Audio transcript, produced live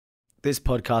This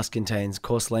podcast contains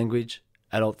coarse language,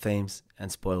 adult themes,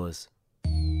 and spoilers.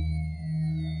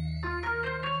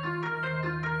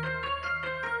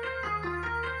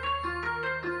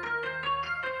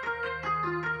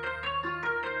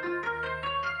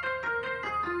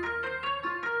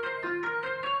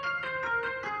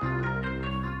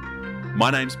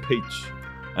 My name's Peach,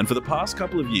 and for the past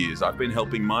couple of years I've been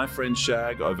helping my friend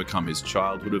Shag overcome his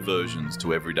childhood aversions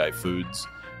to everyday foods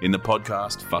in the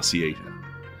podcast Fussy Eater.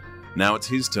 Now it's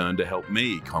his turn to help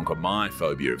me conquer my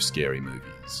phobia of scary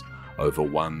movies over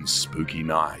one spooky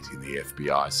night in the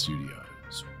FBI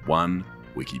studios, one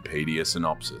Wikipedia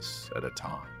synopsis at a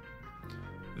time.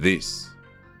 This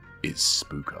is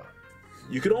Spooko.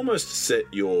 You could almost set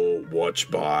your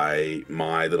watch by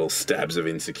my little stabs of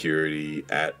insecurity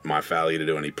at my failure to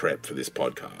do any prep for this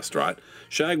podcast, right?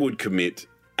 Shag would commit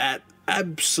at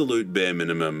absolute bare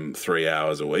minimum 3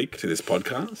 hours a week to this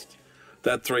podcast.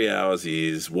 That 3 hours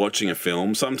is watching a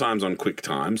film, sometimes on quick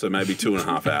time, so maybe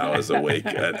 2.5 hours a week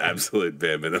at absolute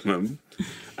bare minimum.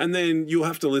 And then you'll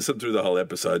have to listen through the whole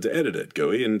episode to edit it,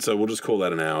 Gooey. And so we'll just call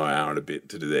that an hour and a bit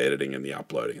to do the editing and the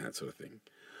uploading, that sort of thing.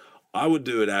 I would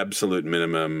do at absolute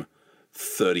minimum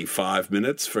 35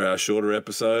 minutes for our shorter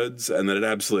episodes, and then at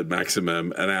absolute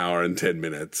maximum an hour and 10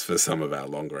 minutes for some of our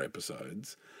longer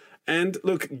episodes. And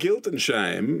look, guilt and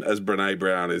shame, as Brené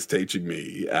Brown is teaching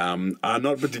me, are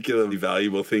not particularly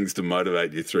valuable things to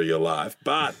motivate you through your life.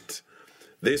 But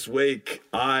this week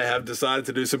I have decided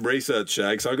to do some research,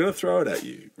 Shag, so I'm going to throw it at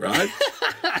you, right?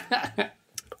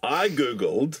 I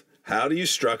Googled, how do you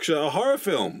structure a horror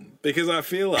film? Because I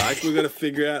feel like we're going to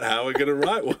figure out how we're going to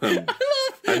write one.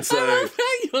 And so I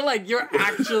love how you're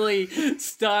actually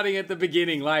starting at the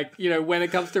beginning, like, you know, when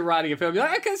it comes to writing a film, you're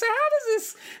like, okay, so how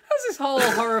does this whole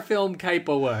horror film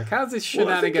caper work? How does this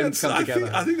shenanigans come together?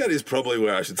 I think that is probably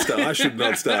where I should start. I should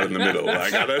not start in the middle.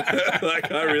 Like, I don't,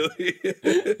 like, I really,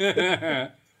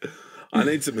 I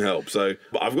need some help. So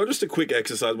I've got just a quick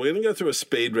exercise. We're going to go through a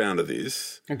speed round of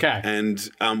this. Okay. And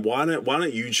why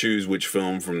don't you choose which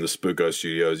film from the Spooko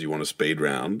Studios you want to speed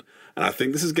round? And I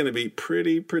think this is going to be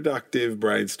pretty productive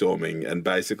brainstorming. And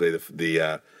basically,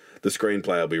 the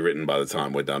screenplay will be written by the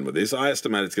time we're done with this. I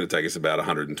estimate it's going to take us about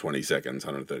 120 seconds,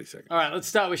 130 seconds. All right, let's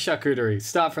start with charcuterie.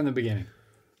 Start from the beginning.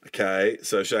 Okay,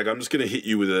 so Shag, I'm just going to hit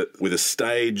you with a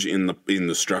stage in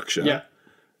the structure. Yeah.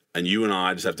 And you and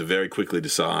I just have to very quickly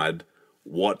decide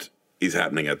what is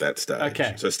happening at that stage.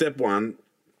 Okay. So step one,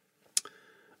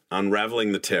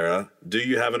 unraveling the terror. Do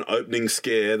you have an opening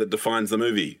scare that defines the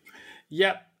movie?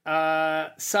 Yep.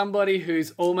 Somebody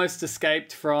who's almost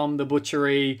escaped from the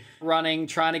butchery, running,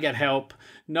 trying to get help.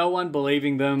 No one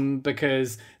believing them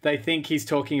because they think he's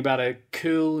talking about a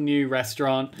cool new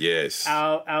restaurant. Yes.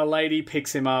 Our lady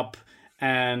picks him up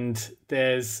and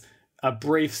there's a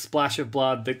brief splash of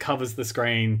blood that covers the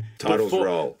screen. Titles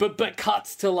roll. But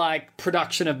cuts to, like,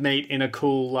 production of meat in a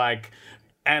cool, like,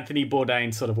 Anthony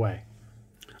Bourdain sort of way.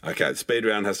 Okay, the speed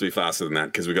round has to be faster than that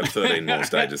because we've got 13 more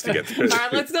stages to get through. All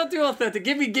right, let's not do all 30.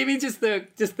 Give me just the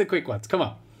quick ones. Come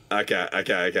on. Okay.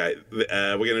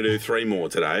 We're going to do 3 more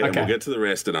today, and we'll get to the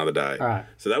rest another day. All right.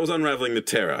 So that was unraveling the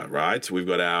terror, right? We've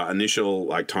got our initial,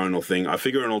 like, tonal thing. I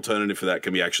figure an alternative for that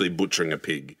can be actually butchering a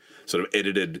pig, sort of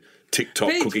edited TikTok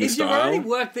Pete, cooking if style. you've already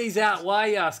worked these out, why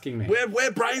are you asking me?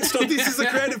 We're brainstorming. This is a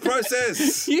creative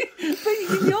process. Your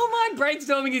mind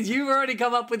brainstorming is you've already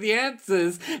come up with the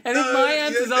answers, and if my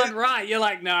answers aren't right, you're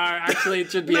like, no, actually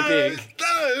it should be a pig.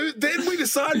 No, then we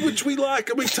decide which we like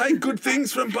and we take good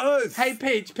things from both. Hey,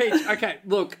 Peach, okay,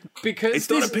 look, because It's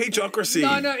not a peachocracy.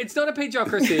 No, it's not a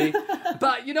peachocracy.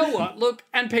 But you know what? Look,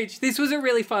 and Peach, this was a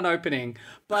really fun opening.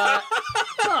 But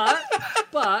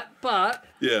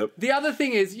Yeah. the other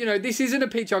thing is, you know, this isn't a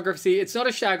peachocracy, it's not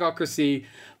a shagocracy,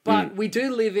 but we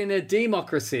do live in a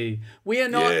democracy. We are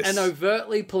not an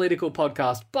overtly political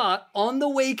podcast, but on the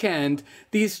weekend,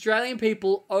 the Australian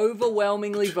people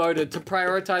overwhelmingly voted to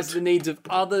prioritise the needs of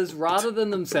others rather than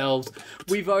themselves.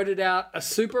 We voted out a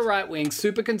super right-wing,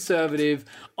 super conservative,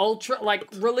 ultra, like,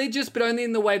 religious, but only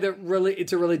in the way that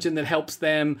it's a religion that helps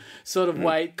them sort of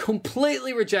way,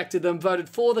 completely rejected them, voted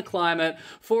for the climate,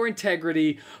 for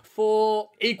integrity, for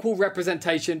equal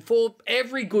representation, for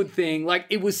every good thing. Like,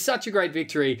 it was such a great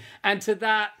victory. And to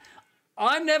that,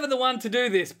 I'm never the one to do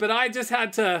this, but I just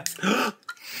had to...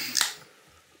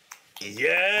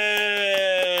 Yeah.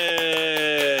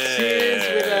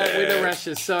 Cheers with a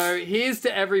Rashes. So here's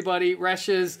to everybody.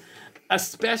 Rashes,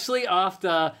 especially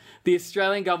after the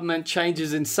Australian government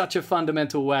changes in such a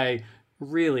fundamental way,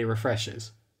 really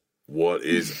refreshes. What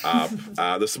is up?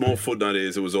 The small footnote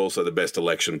is it was also the best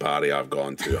election party I've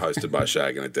gone to, hosted by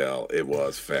Shag and Adele. It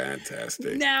was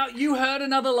fantastic. Now, you heard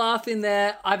another laugh in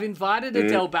there. I've invited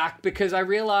Adele back because I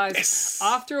realised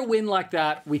after a win like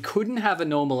that, we couldn't have a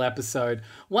normal episode.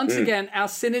 Once again, our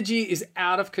synergy is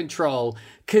out of control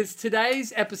because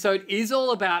today's episode is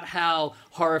all about how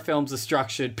horror films are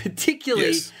structured,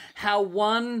 particularly how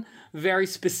one very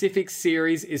specific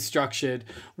series is structured.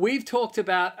 We've talked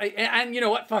about, and you know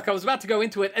what? Fuck, I was about to go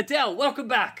into it. Adele, welcome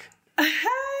back. Hey,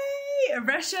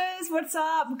 Reshers, what's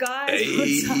up, guys?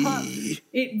 What's up?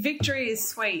 Victory is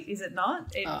sweet, is it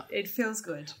not? It feels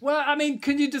good. Well, I mean,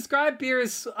 can you describe beer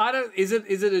as I don't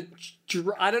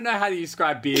know how to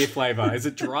describe beer flavor. Is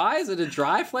it dry? Is it a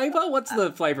dry flavor? What's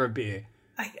the flavor of beer?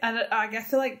 I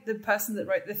feel like the person that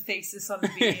wrote the thesis on the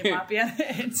beer might be able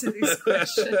to answer this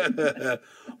question.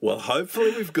 Well,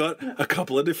 hopefully we've got a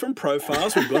couple of different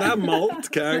profiles. We've got our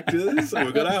malt characters and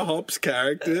we've got our hops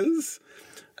characters.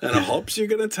 And a hops you're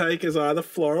going to take as either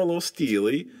floral or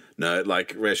steely. No,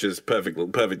 like Resh's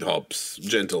perfect hops,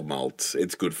 gentle malt.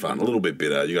 It's good fun. A little bit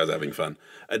bitter. You guys are having fun.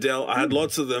 Adele, I had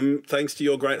lots of them thanks to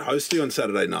your great hosting on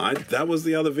Saturday night. That was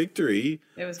the other victory.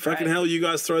 It was fucking great. Hell, you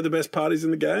guys throw the best parties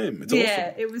in the game. It's awesome.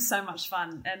 Yeah, it was so much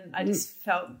fun. And I just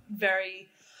felt very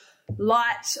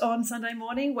light on Sunday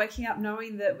morning, waking up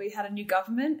knowing that we had a new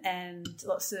government and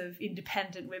lots of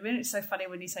independent women. It's so funny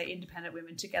when you say independent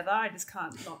women together. I just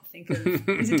can't not think of...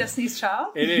 Is it Destiny's Child?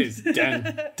 It is.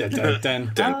 Dun, dun, dun,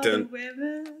 dun. Dun, dun.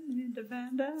 Women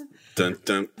independent. Dun,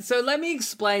 dun. So let me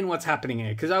explain what's happening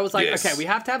here, because I was like, okay, we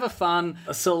have to have a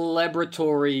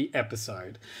celebratory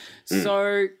episode.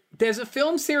 So there's a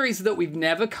film series that we've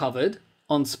never covered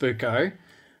on Spooko,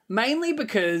 mainly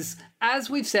because, as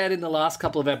we've said in the last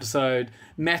couple of episodes,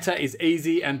 meta is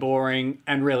easy and boring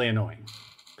and really annoying.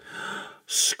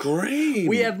 Scream.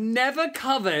 We have never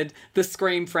covered the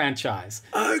Scream franchise.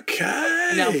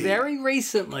 Okay. Now, very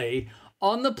recently,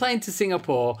 on the plane to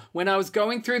Singapore, when I was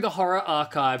going through the horror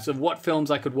archives of what films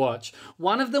I could watch,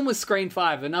 one of them was Scream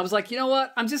 5. And I was like, you know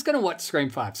what? I'm just going to watch Scream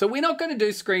 5. So we're not going to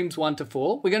do Screams 1 to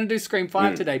 4. We're going to do Scream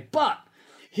 5 today. But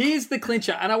here's the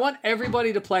clincher, and I want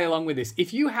everybody to play along with this.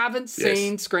 If you haven't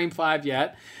seen Scream 5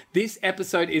 yet, this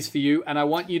episode is for you, and I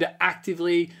want you to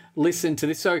actively listen to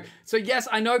this. So yes,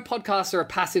 I know podcasts are a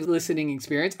passive listening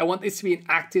experience. I want this to be an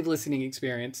active listening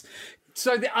experience.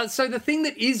 So the thing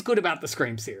that is good about the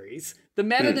Scream series, the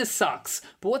meta-ness sucks,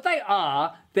 but what they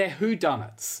are, they're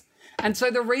whodunits. And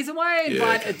so the reason why I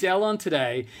invite Adele on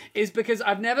today is because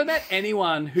I've never met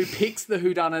anyone who picks the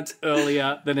whodunits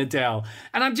earlier than Adele.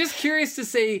 And I'm just curious to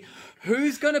see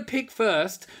who's going to pick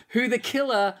first, who the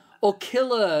killer or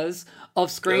killers of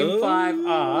Scream 5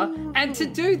 are. And to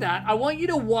do that, I want you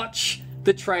to watch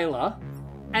the trailer.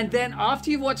 And then after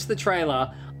you've watched the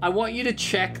trailer, I want you to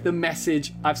check the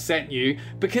message I've sent you,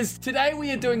 because today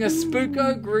we are doing a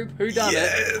Spooko group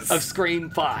whodunit of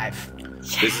Scream 5.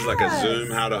 This is like a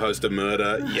Zoom how to host a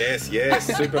murder. Yes,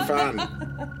 super fun.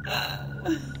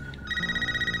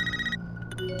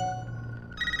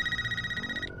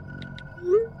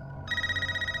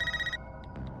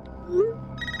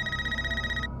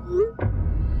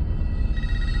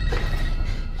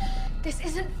 This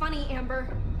isn't funny, Amber.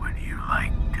 Would you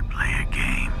like to play a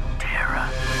game, Tara?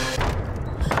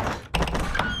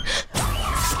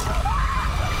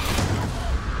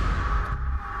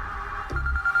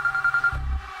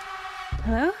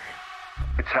 Hello?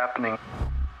 It's happening.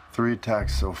 3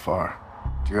 attacks so far.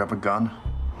 Do you have a gun?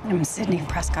 I'm Sydney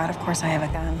Prescott. Of course I have a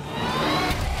gun.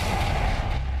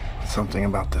 Something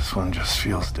about this one just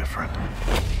feels different.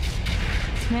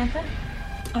 Samantha?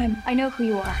 I know who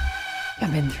you are.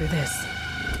 I've been through this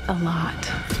a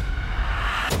lot.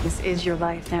 This is your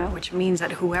life now, which means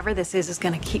that whoever this is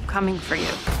going to keep coming for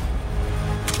you.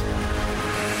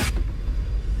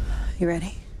 You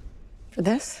ready for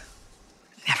this?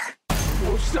 Never.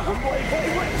 No, stop. Wait.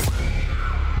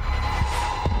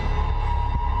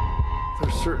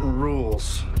 There's certain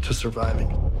rules to surviving.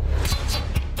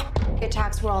 The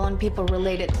attacks were all on people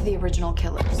related to the original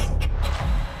killers.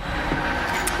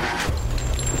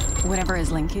 Whatever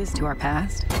his link is to our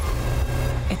past,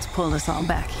 it's pulled us all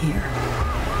back here.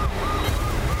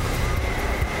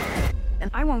 And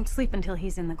I won't sleep until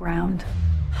he's in the ground.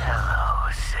 Hello,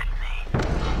 Sydney.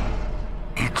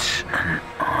 It's an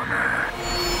honor.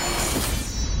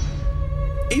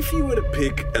 If you were to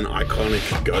pick an iconic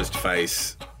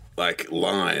Ghostface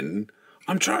line,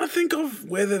 I'm trying to think of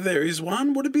whether there is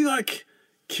one. Would it be like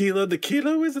Killer? The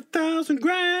killer is 1,000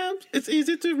 grams. It's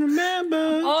easy to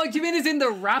remember. Oh, you mean as in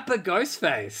the rapper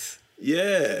Ghostface?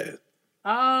 Yeah.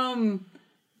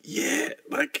 Yeah,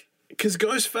 because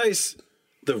Ghostface,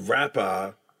 the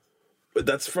rapper,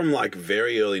 that's from like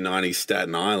very early 90s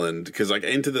Staten Island, because like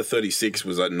Enter the 36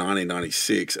 was like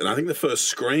 1996, and I think the first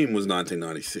Scream was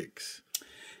 1996.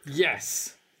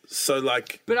 Yes. So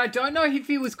like... But I don't know if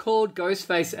he was called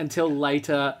Ghostface until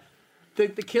later. The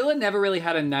killer never really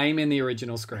had a name in the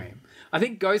original Scream. I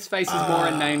think Ghostface is more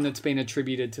a name that's been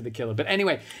attributed to the killer. But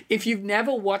anyway, if you've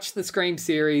never watched the Scream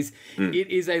series, it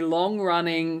is a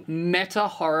long-running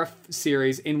meta-horror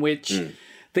series in which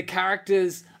the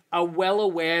characters are well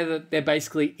aware that they're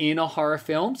basically in a horror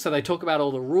film. So they talk about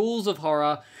all the rules of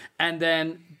horror, and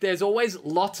then there's always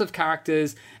lots of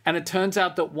characters, and it turns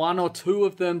out that one or two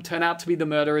of them turn out to be the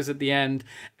murderers at the end.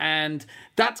 And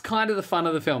that's kind of the fun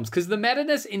of the films, because the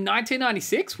meta-ness in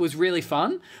 1996 was really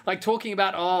fun. Like talking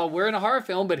about, oh, we're in a horror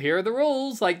film, but here are the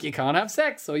rules. Like you can't have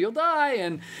sex or you'll die,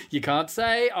 and you can't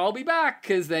say, I'll be back,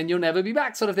 because then you'll never be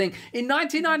back, sort of thing. In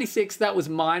 1996, that was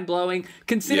mind-blowing,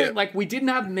 considering like we didn't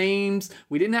have memes,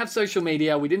 we didn't have social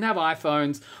media, we didn't have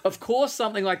iPhones. Of course,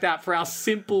 something like that for our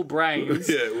simple brains.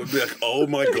 Yeah, it would be like, oh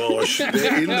my gosh,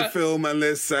 they're in the film and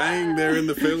they're saying they're in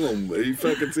the film. Are you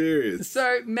fucking serious?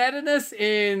 So meta-ness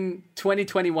in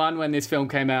 2021, when this film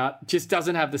came out, just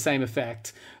doesn't have the same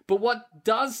effect. But what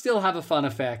does still have a fun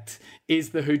effect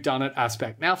is the whodunit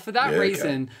aspect. Now, for that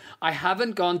reason, I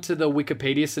haven't gone to the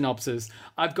Wikipedia synopsis.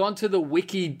 I've gone to the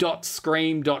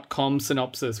wiki.scream.com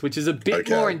synopsis, which is a bit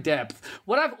more in depth.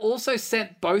 What I've also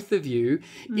sent both of you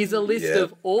is a list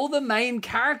of all the main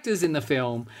characters in the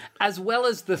film, as well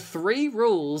as the 3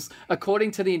 rules,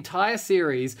 according to the entire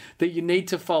series, that you need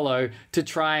to follow to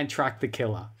try and track the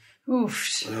killer.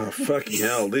 Oof. Oh, fucking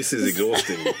hell. This is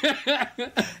exhausting.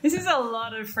 This is a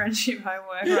lot of friendship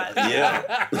homework right now.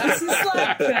 Yeah. This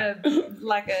is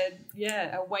like a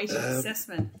weighted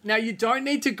assessment. Now, you don't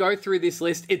need to go through this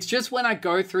list. It's just when I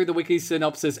go through the wiki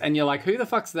synopsis and you're like, who the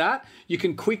fuck's that? You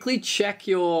can quickly check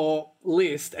your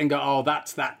list and go, oh,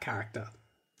 that's that character.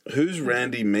 Who's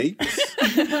Randy Meeks?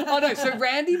 Oh, no. So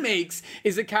Randy Meeks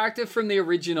is a character from the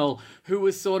original who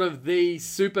was sort of the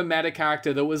super meta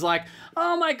character that was like,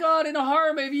 oh, my God, in a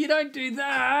horror movie, you don't do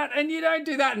that and you don't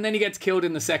do that. And then he gets killed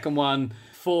in the second one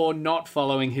for not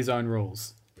following his own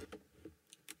rules.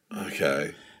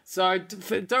 Okay. So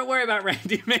don't worry about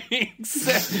Randy Meeks.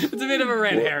 It's a bit of a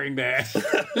red herring there.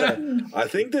 I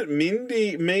think that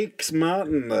Mindy Meeks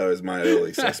Martin, though, is my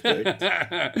early suspect.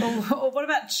 Or what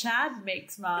about Chad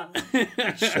Meeks Martin?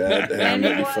 Chad,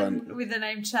 anyone with the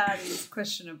name Chad is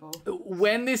questionable.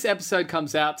 When this episode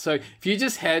comes out, so if you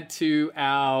just head to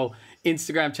our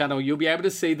Instagram channel, you'll be able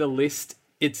to see the list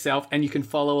itself, and you can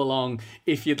follow along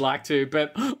if you'd like to.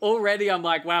 But already I'm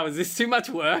like, wow, is this too much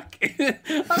work? I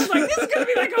was like, this is going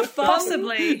to be like a fun...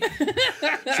 Possibly.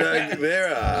 Shag,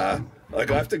 there are... Like,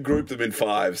 I have to group them in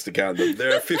 5s to count them.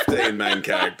 There are 15 main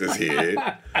characters here.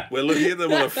 We're looking at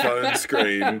them on a phone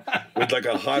screen with, like,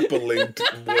 a hyperlinked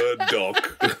Word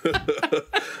doc.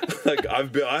 Like,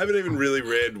 I haven't even really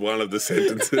read one of the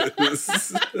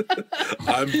sentences.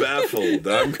 I'm baffled.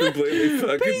 I'm completely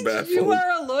fucking baffled. You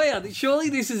are a lawyer. Surely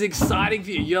this is exciting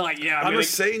for you. You're like, yeah, I'm a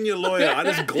senior lawyer. I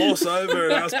just gloss over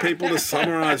and ask people to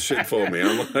summarize shit for me.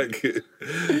 I'm like,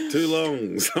 too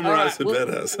long. Summarize it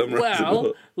better. Summarize it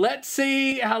more. Let's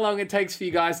see how long it takes for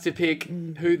you guys to pick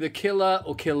who the killer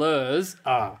or killers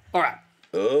are. All right.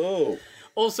 Oh.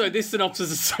 Also, this synopsis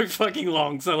is so fucking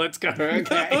long, so let's go,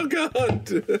 okay? Oh, God.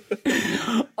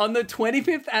 On the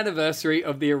 25th anniversary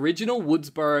of the original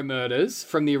Woodsboro murders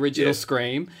from the original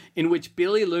Scream, in which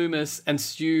Billy Loomis and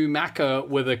Stu Macker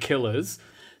were the killers,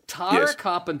 Tara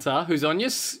Carpenter, who's on your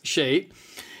sheet,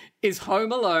 is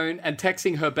home alone and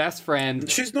texting her best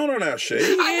friend. She's not on our sheet.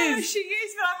 I know she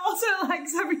is, but I'm also like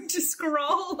having to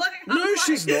scroll. No,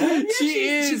 she's not. Yeah, she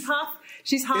is.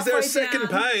 She's halfway down. Is there a second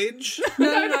page?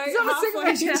 No,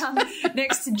 halfway down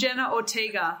next to Jenna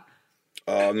Ortega.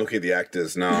 Oh, I'm looking at the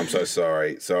actors. No, I'm so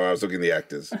sorry. Sorry, I was looking at the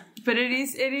actors. But it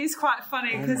is quite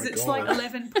funny because it's like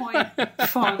 11-point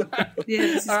font.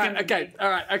 Yeah. All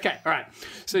right.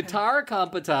 So Tara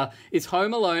Carpenter is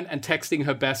home alone and texting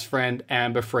her best friend,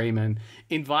 Amber Freeman,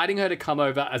 inviting her to come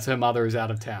over as her mother is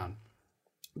out of town.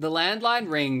 The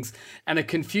landline rings and a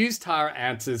confused Tara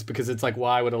answers because it's like,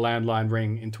 why would a landline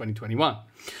ring in 2021?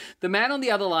 The man on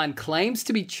the other line claims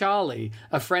to be Charlie,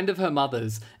 a friend of her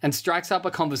mother's, and strikes up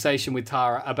a conversation with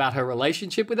Tara about her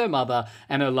relationship with her mother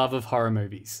and her love of horror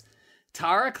movies.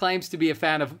 Tara claims to be a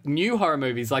fan of new horror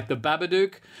movies like The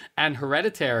Babadook and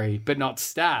Hereditary, but not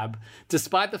Stab,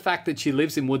 despite the fact that she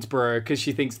lives in Woodsboro because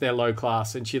she thinks they're low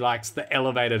class and she likes the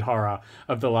elevated horror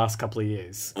of the last couple of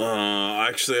years.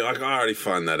 Actually, I already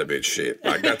find that a bit shit.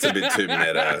 Like, that's a bit too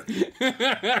meta.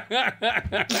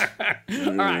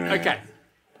 All right, okay.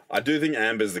 I do think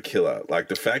Amber's the killer. Like,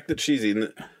 the fact that she's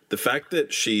in... the fact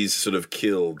that she's sort of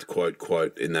killed, quote,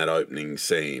 quote, in that opening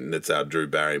scene, that's our Drew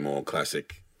Barrymore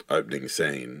classic opening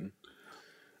scene,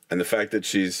 and the fact that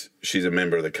she's a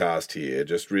member of the cast here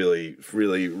just really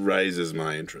raises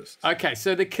my interest. Okay,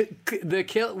 so the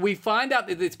kill, we find out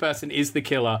that this person is the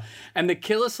killer, and the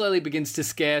killer slowly begins to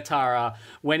scare Tara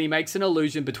when he makes an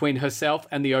allusion between herself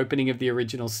and the opening of the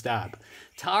original stab.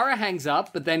 Tara hangs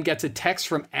up, but then gets a text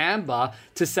from Amber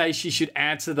to say she should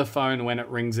answer the phone when it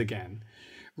rings again.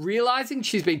 Realizing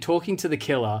she's been talking to the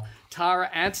killer, Tara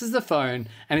answers the phone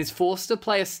and is forced to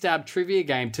play a stab trivia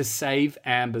game to save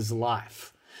Amber's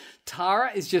life.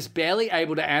 Tara is just barely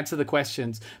able to answer the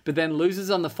questions, but then loses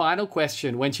on the final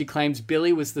question when she claims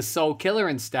Billy was the sole killer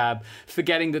in Stab,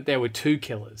 forgetting that there were two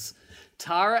killers.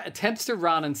 Tara attempts to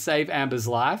run and save Amber's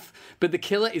life, but the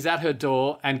killer is at her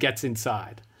door and gets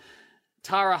inside.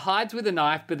 Tara hides with a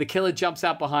knife, but the killer jumps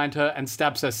out behind her and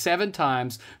stabs her 7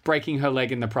 times, breaking her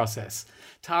leg in the process.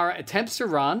 Tara attempts to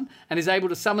run and is able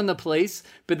to summon the police,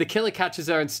 but the killer catches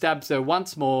her and stabs her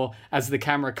once more as the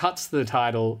camera cuts to the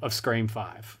title of Scream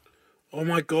 5. Oh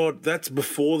my God, that's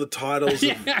before the titles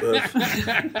of...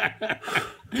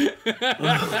 It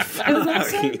was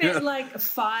also a bit like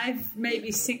 5,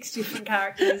 maybe 6 different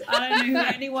characters. I don't know who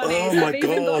anyone is. my I've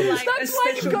even God. got like a That's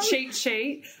why special cheat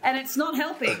sheet, and it's not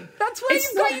helping. That's why It's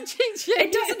you've got not- your cheat sheet.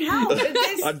 It doesn't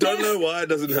help. I don't know why it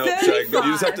doesn't help, Shag, but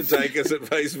you just have to 35. take us at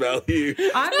face value.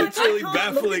 I'm like, It's really I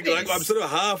can't baffling. look at Like, this. I'm sort of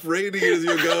half reading it as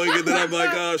you're going, and then I'm like,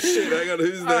 oh shit, hang on,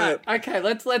 who's that? Okay,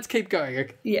 let's keep going.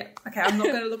 Okay. Yeah. Okay, I'm not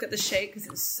going to look at the sheet because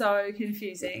it's so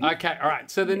confusing. Okay, all right.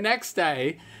 So the next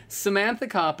day, Samantha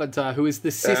Carpenter, who is the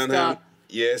sister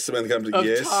Yes, Samantha Carpenter, of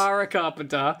yes. Tara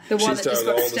Carpenter, The one She's that just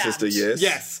Tara's got older stabbed. sister,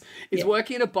 yes. is Yeah.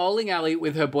 working in a bowling alley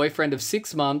with her boyfriend of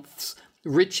 6 months,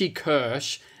 Richie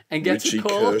Kirsch, and gets Richie a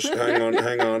call. Kirsch. Hang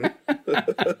on.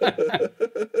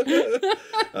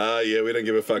 Yeah, we don't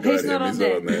give a fuck He's about not him. on He's there.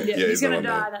 not on there. Yeah, he's not going on to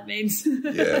die, there. that means.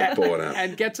 Yeah, pour one out.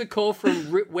 And gets a call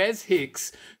from Wes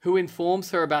Hicks, who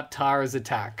informs her about Tara's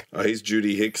attack. Oh, he's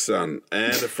Judy Hicks' son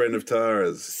and a friend of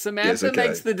Tara's. Samantha Yes, okay.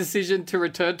 makes the decision to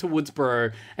return to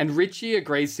Woodsboro, and Richie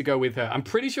agrees to go with her. I'm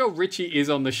pretty sure Richie is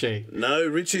on the sheet. No,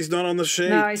 Richie's not on the sheet.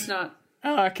 No, he's not.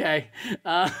 Oh, okay.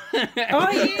 Oh,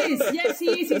 he is. Yes,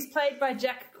 he is. He's played by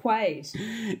Jack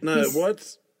Quaid. No,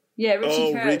 what? Yeah, Richie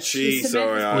Oh, Kirsch. Richie. He's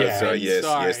Sorry, Samantha's sorry. boyfriend Yes,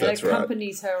 Sorry. yes, that's that right.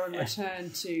 accompanies her on return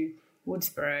to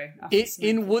Woodsboro. after In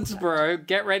Samantha's attack. Woodsboro,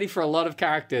 get ready for a lot of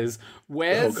characters.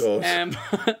 Wes, Oh, gosh.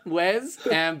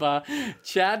 Amber,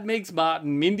 Chad Meeks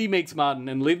Martin, Mindy Meeks Martin,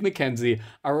 and Liv McKenzie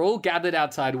are all gathered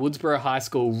outside Woodsboro High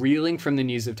School, reeling from the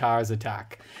news of Tara's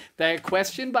attack. They are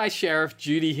questioned by Sheriff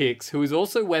Judy Hicks, who is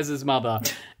also Wes's mother,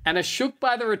 and are shook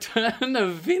by the return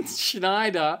of Vince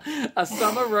Schneider, a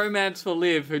summer romance for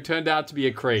Liv, who turned out to be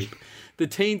a creep. The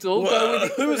teens all go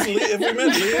with Who's Liv? Have we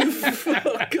met Liv?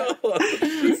 Oh, God.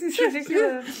 This is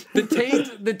ridiculous.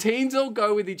 the teens all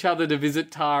go with each other to visit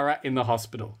Tara in the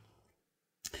hospital.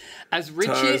 As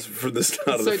Richie, Tara's from the start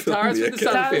of So the film. Tara's from the okay.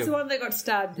 start. That was film. the one that got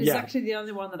stabbed. It's Yeah. actually the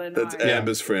only one that I know. That's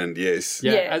Amber's friend, yes.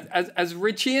 yeah, Yeah. As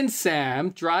Richie and Sam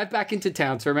drive back into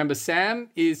town. So remember, Sam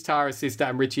is Tara's sister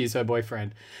and Richie is her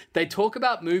boyfriend. They talk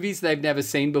about movies they've never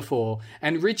seen before,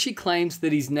 and Richie claims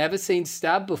that he's never seen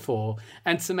Stab before,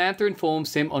 and Samantha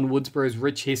informs him on Woodsboro's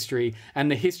rich history and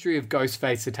the history of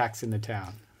Ghostface attacks in the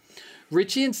town.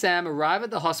 Richie and Sam arrive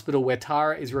at the hospital where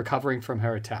Tara is recovering from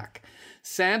her attack.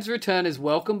 Sam's return is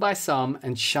welcomed by some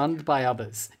and shunned by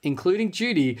others, including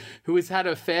Judy, who has had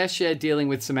her fair share dealing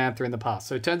with Samantha in the past.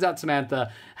 So it turns out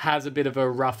Samantha has a bit of a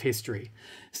rough history.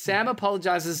 Sam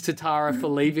apologizes to Tara for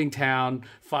leaving town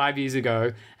 5 years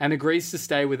ago and agrees to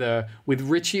stay with her, with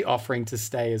Richie offering to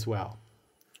stay as well.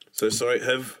 So, sorry,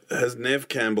 has Nev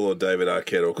Campbell or David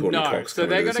Arquette or Courtney No, Cox so come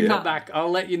they're in going this to yet? come back. I'll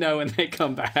let you know when they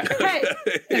come back. Hey,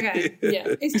 okay,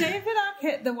 yeah. Is David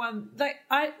Arquette the one? Like,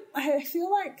 I feel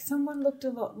like someone looked a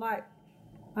lot like.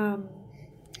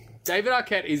 David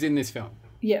Arquette is in this film.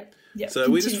 Yeah. So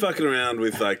we're just fucking around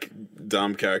with, like,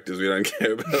 dumb characters we don't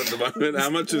care about at the moment. How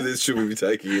much of this should we be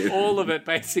taking in? All of it,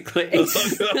 basically. I'm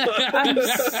so.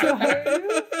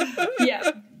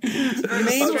 Yeah.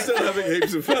 I'm still having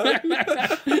heaps of fun.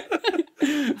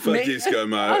 Fuck you,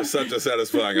 ScoMo. Such a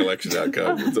satisfying election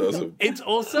outcome. It's awesome. It's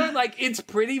also like it's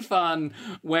pretty fun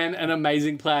when an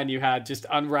amazing plan you had just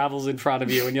unravels in front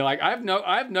of you, and you're like, I have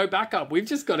no backup. We've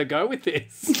just got to go with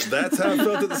this. That's how I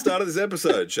felt at the start of this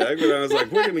episode, Shag, when I was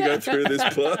like, we're going to go through this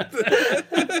plot.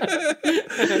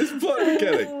 This plot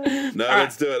mechanic. No,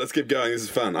 let's do it. Let's keep going. This is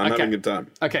fun. I'm having a good time.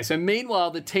 Okay, so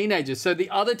meanwhile, the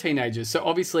other teenagers, so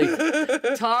obviously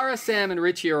Tara, Sam, and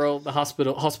Richie are all at the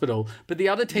hospital, but the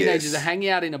other teenagers Yes. are hanging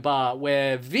out in a bar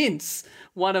where Vince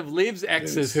one of Liv's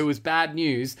exes, who was bad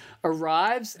news,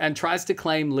 arrives and tries to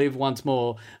claim Liv once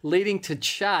more, leading to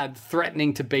Chad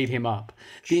threatening to beat him up.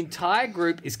 The entire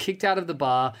group is kicked out of the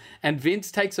bar, and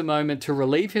Vince takes a moment to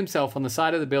relieve himself on the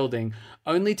side of the building,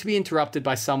 only to be interrupted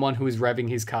by someone who is revving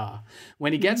his car.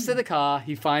 When he gets to the car,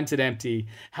 he finds it empty.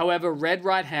 However, Red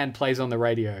Right Hand plays on the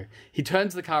radio. He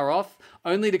turns the car off,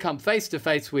 only to come face to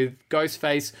face with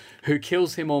Ghostface, who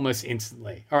kills him almost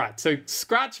instantly. All right, so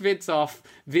scratch Vince off.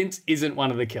 Vince isn't one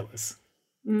of the killers.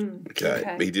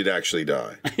 Okay. He did actually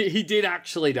die. He did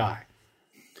actually die.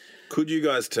 Could you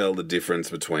guys tell the difference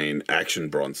between Action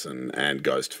Bronson and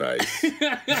Ghostface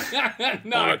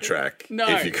No. on a track? No.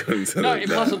 If you couldn't tell No, it,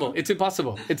 impossible. It's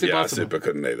impossible. It's Yeah, I impossible. super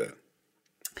couldn't either.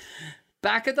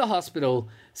 Back at the hospital,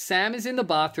 Sam is in the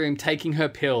bathroom taking her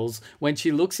pills when she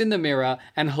looks in the mirror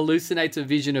and hallucinates a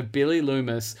vision of Billy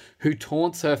Loomis, who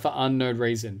taunts her for unknown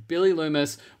reason. Billy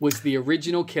Loomis was the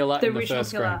original killer in the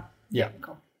first Scream. Yeah.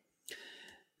 Cool.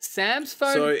 Sam's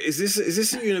phone... So is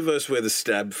this a universe where the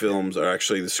Stab films are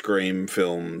actually the Scream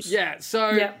films? Yeah, so...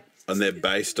 Yep. And they're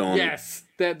based on... Yes,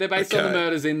 they're based on the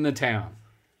murders in the town.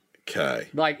 Okay.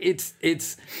 Like, it's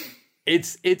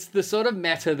the sort of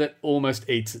meta that almost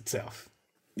eats itself.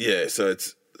 Yeah, so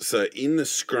in the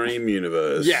Scream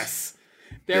universe... Yes.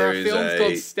 There are is films a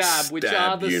called Stab, which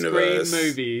are the universe. Scream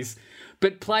movies.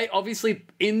 But obviously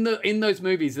in those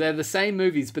movies, they're the same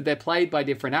movies, but they're played by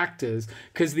different actors,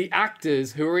 because the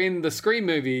actors who are in the Scream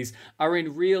movies are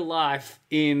in real life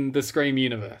in the Scream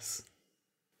universe.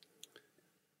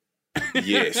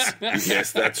 Yes,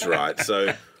 that's right.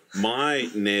 So my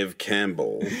Nev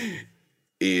Campbell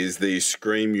is the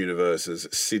Scream universe's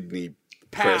Sidney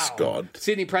Prescott.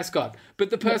 Sidney Prescott. But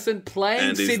the person playing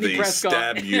And is Sidney the Prescott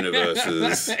Stab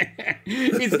universe's...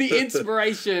 is the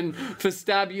inspiration for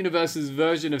Stab Universe's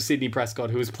version of Sidney Prescott,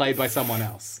 who was played by someone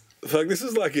else. Fuck, this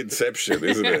is like Inception,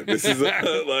 isn't it? This is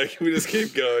like we just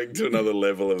keep going to another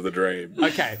level of the dream.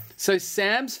 Okay, so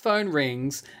Sam's phone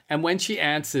rings, and when she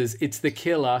answers, it's the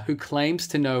killer who claims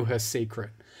to know her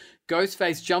secret.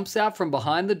 Ghostface jumps out from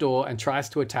behind the door and tries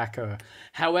to attack her.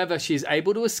 However, she is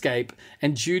able to escape,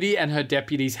 and Judy and her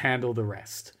deputies handle the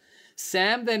rest.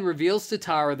 Sam then reveals to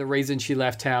Tara the reason she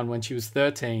left town when she was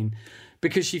 13,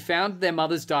 because she found their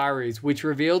mother's diaries, which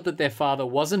revealed that their father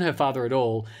wasn't her father at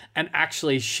all, and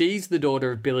actually she's the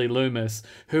daughter of Billy Loomis,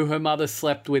 who her mother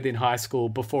slept with in high school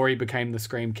before he became the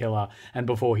Scream Killer and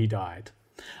before he died.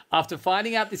 After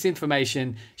finding out this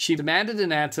information, she demanded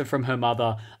an answer from her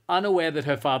mother, unaware that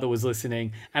her father was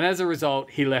listening, and as a result,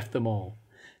 he left them all.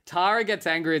 Tara gets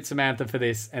angry at Samantha for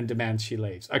this and demands she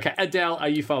leaves. Okay, Adele, are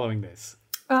you following this?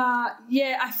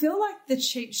 Yeah, I feel like the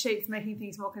cheat sheet's making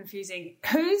things more confusing.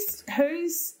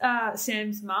 Who's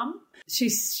Sam's mum? She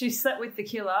slept with the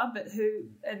killer, but who?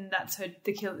 And that's her.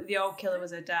 The killer, the old killer,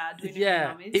 was her dad. Who knew her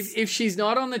mum is? If she's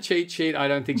not on the cheat sheet, I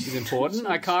don't think she's important.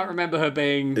 I can't remember her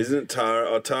being. Isn't it Tara?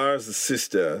 Oh, Tara's the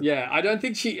sister. Yeah, I don't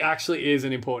think she actually is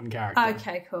an important character.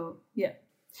 Okay, cool. Yeah,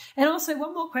 and also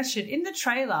one more question in the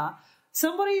trailer.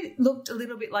 Somebody looked a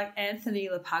little bit like Anthony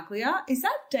LaPaglia. Is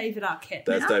that David Arquette?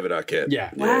 That's David Arquette. Yeah.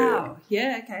 Wow.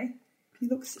 Yeah, okay. He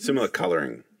looks... Similar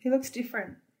colouring. He looks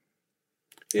different.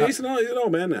 Yeah, he's an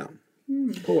old man now.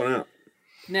 Pull one out.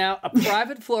 Now, a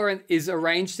private floor is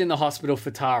arranged in the hospital for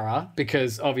Tara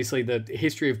because obviously the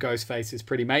history of Ghostface is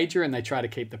pretty major and they try to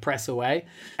keep the press away.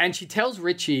 And she tells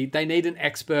Richie they need an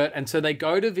expert, and so they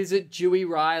go to visit Dewey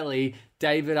Riley,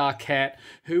 David Arquette,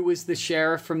 who was the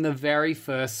sheriff from the very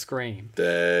first Scream.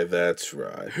 That's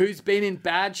right. Who's been in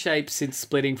bad shape since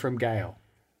splitting from Gail.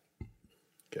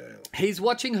 He's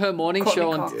watching her morning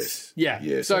show on... Yes. Yeah.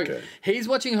 Yes, so okay. he's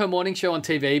watching her morning show on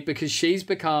TV because she's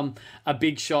become a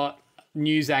big shot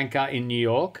news anchor in New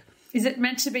York. Is it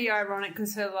meant to be ironic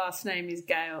because her last name is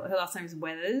Gail? Her last name is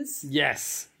Weathers?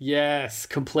 Yes,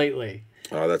 completely.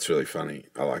 Oh, that's really funny.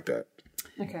 I like that.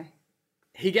 Okay.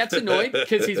 He gets annoyed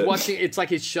because he's watching, it's like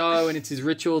his show and it's his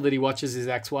ritual that he watches his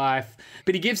ex-wife.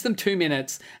 But he gives them 2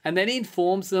 minutes and then he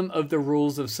informs them of the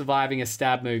rules of surviving a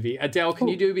Stab movie. Adele, can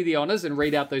you do me the honours and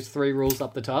read out those 3 rules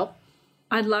up the top?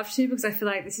 I'd love to because I feel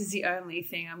like this is the only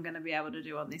thing I'm going to be able to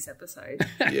do on this episode.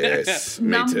 Yes,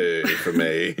 me too, for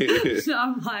me.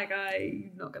 I'm like,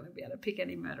 I'm not going to be able to pick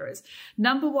any murderers.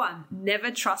 Number 1,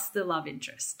 never trust the love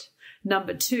interest.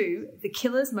 Number 2, the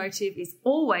killer's motive is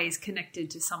always connected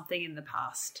to something in the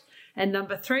past. And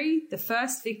number 3, the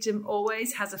first victim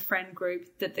always has a friend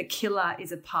group that the killer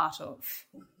is a part of.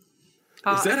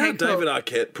 Is that how David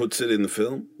Arquette puts it in the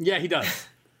film? Yeah, he does.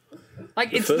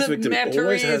 Like, The it's first the victim Meta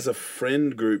always is... has a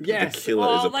friend group that the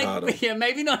killer is a part of. Yeah,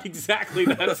 maybe not exactly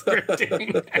that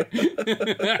scripting.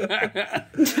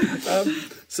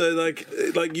 So, like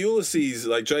Ulysses,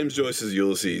 like James Joyce's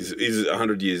Ulysses is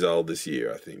 100 years old this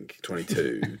year, I think,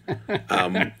 22.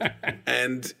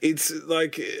 And it's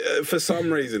like, for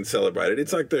some reason, celebrated.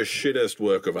 It's like the shittest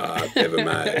work of art ever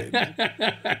made.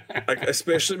 Like,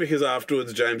 especially because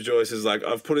afterwards James Joyce is like,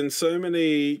 I've put in so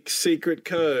many secret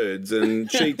codes and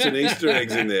cheats and Easter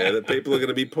eggs in there that people are going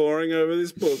to be poring over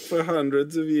this book for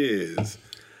hundreds of years.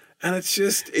 And it's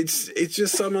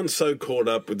just someone so caught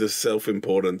up with the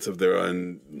self-importance of their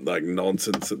own like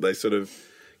nonsense that they sort of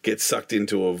get sucked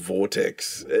into a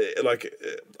vortex. Like,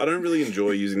 I don't really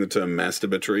enjoy using the term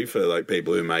masturbatory for like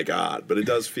people who make art, but it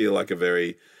does feel like a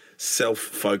very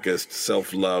self-focused,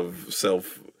 self-love,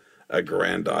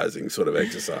 self-aggrandizing sort of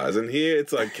exercise. And here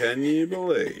it's like, can you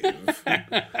believe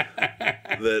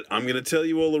that I'm going to tell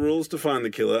you all the rules to find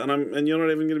the killer, and you're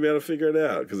not even going to be able to figure it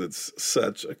out because it's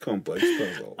such a complex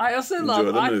puzzle. I also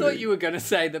I thought you were going to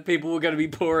say that people were going to be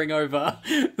poring over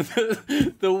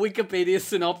the Wikipedia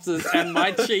synopsis and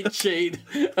my cheat sheet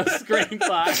of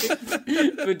screenplay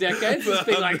for decades. It's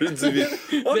been like,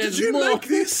 did you make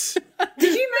this?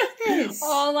 Did you make this?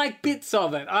 Oh, like bits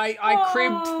of it. I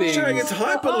cribbed things. Shag, it's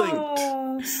hyperlinked.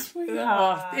 Oh,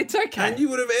 sweetheart. It's okay. And you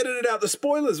would have edited out the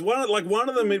spoilers. One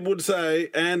of them it would say,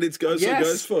 and it's Ghost or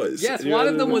Ghost Voice. Yes, one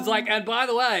of them was like, and by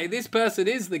the way, this person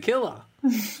is the killer.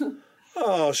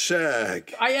 Oh,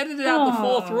 Shag. I edited out the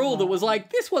fourth rule that was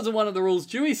like, this wasn't one of the rules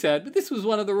Dewey said, but this was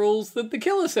one of the rules that the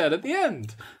killer said at the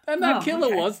end. And that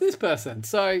killer was this person.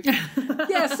 So,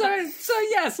 yeah, so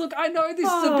yes, look, I know this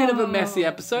is a bit of a messy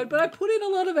episode, but I put in a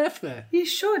lot of effort. You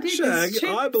sure did. Shag,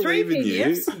 I believe in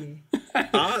you.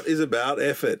 Art is about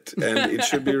effort, and it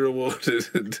should be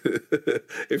rewarded.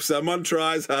 If someone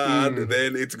tries hard,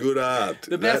 then it's good art.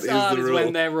 The best art is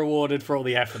when they're rewarded for all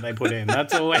the effort they put in.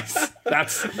 That's a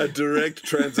direct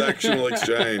transactional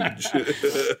exchange.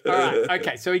 All right,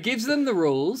 okay, so he gives them the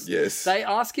rules. Yes. They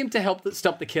ask him to help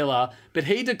stop the killer, but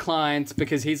he declines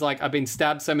because he's like, I've been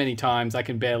stabbed so many times, I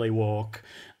can barely walk.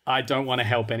 I don't want to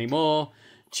help anymore.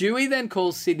 Dewey then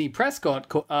calls Sydney Prescott,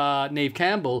 Neve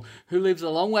Campbell, who lives a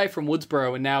long way from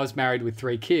Woodsboro and now is married with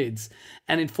 3 kids,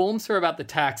 and informs her about the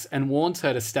tax and warns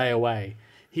her to stay away.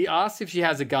 He asks if she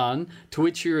has a gun, to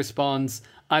which she responds,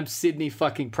 I'm Sydney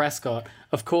fucking Prescott.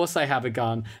 Of course I have a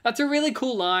gun. That's a really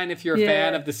cool line if you're a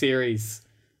fan of the series.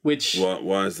 Which...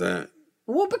 Why is that?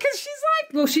 Well, because she's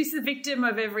like... Well, she's the victim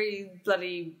of every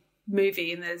bloody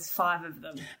movie and there's 5 of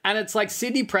them. And it's like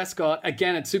Sydney Prescott,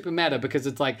 again, it's super meta because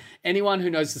it's like anyone who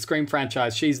knows the Scream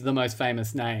franchise, she's the most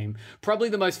famous name. Probably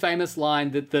the most famous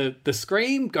line that the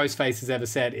Scream Ghostface has ever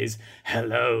said is,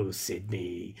 hello,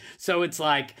 Sydney. So it's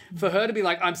like, for her to be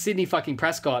like, I'm Sydney fucking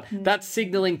Prescott, that's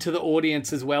signaling to the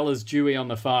audience as well as Dewey on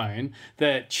the phone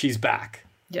that she's back.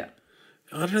 Yeah.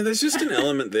 I don't know, there's just an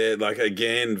element there, like,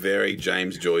 again, very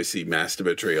James Joycey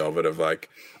masturbatory of it, of like,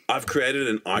 I've created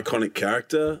an iconic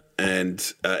character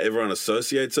and everyone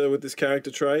associates her with this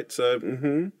character trait, so,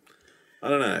 I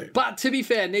don't know. But to be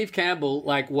fair, Neve Campbell,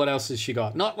 like, what else has she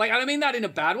got? Not, like, I don't mean that in a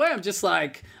bad way, I'm just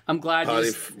like, I'm glad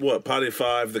Party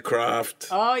 5, The Craft.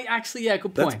 Oh, actually, yeah,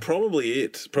 good point. That's probably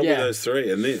it. Probably those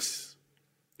 3 and this.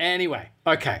 Anyway,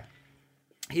 okay.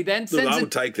 He then sends. Look, I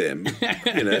would take them.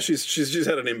 You know, she's just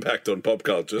had an impact on pop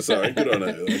culture. Sorry, good on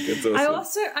her. Like, it's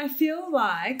awesome. I feel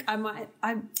like I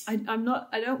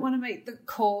don't want to make the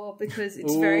call because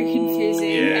it's very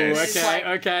confusing. And there's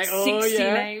like 60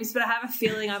 names, but I have a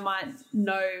feeling I might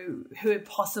know who it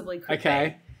possibly could be.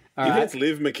 Okay. All right. It's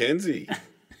Liv McKenzie.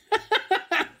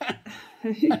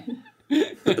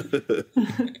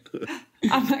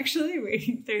 I'm actually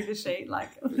reading through the sheet like...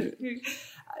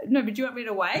 No, but do you want me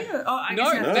to wait?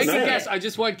 No, make a guess. I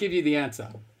just won't give you the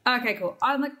answer. Okay, cool.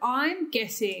 I'm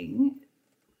guessing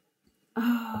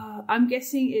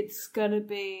it's going to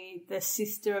be the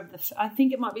sister of the... I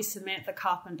think it might be Samantha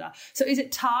Carpenter. So is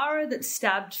it Tara that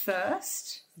stabbed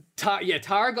first?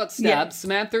 Tara got stabbed. Yeah.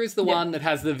 Samantha is the one that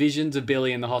has the visions of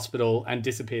Billy in the hospital and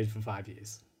disappeared for 5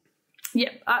 years.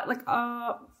 Yep.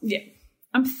 Yeah.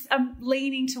 I'm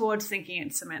leaning towards thinking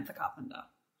it's Samantha Carpenter.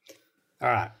 All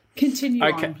right. Continue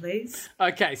on, please.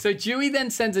 Okay, so Dewey then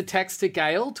sends a text to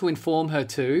Gail to inform her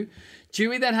too.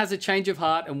 Dewey then has a change of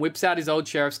heart and whips out his old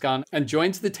sheriff's gun and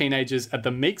joins the teenagers at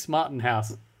the Meeks Martin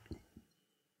house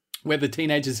where the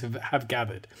teenagers have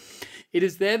gathered. It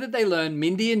is there that they learn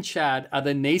Mindy and Chad are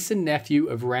the niece and nephew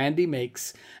of Randy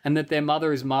Meeks and that their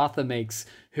mother is Martha Meeks,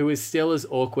 who is still as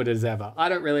awkward as ever. I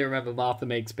don't really remember Martha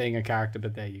Meeks being a character,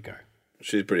 but there you go.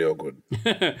 She's pretty awkward.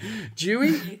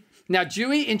 Dewey Now,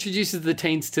 Dewey introduces the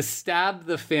teens to Stab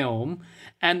the film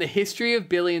and the history of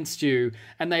Billy and Stu,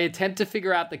 and they attempt to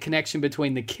figure out the connection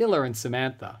between the killer and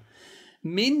Samantha.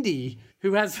 Mindy,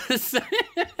 who has the same...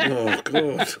 Oh,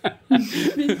 God.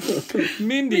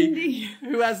 Mindy,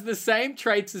 who has the same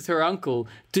traits as her uncle,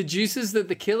 deduces that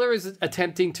the killer is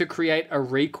attempting to create a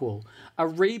requel, a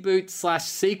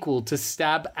reboot/sequel to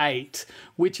Stab 8,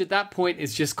 which at that point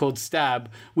is just called Stab,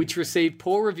 which received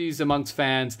poor reviews amongst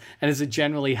fans and is a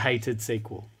generally hated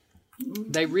sequel.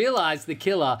 They realize the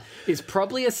killer is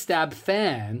probably a Stab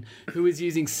fan who is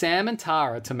using Sam and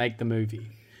Tara to make the movie.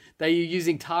 They are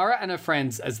using Tara and her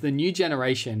friends as the new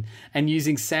generation and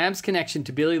using Sam's connection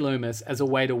to Billy Loomis as a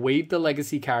way to weave the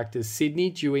legacy characters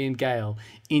Sydney, Dewey, and Gale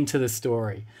into the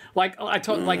story. Like I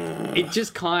told, it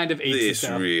just kind of eats This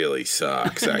itself. really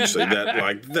sucks, actually.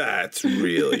 That's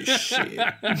really shit.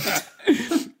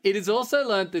 It is also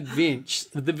learned that Vince,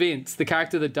 the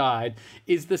character that died,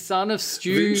 is the son of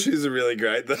Stu. Vince is really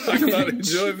great, though. I quite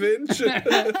enjoy Vince. Hey,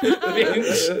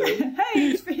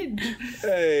 it's Finch.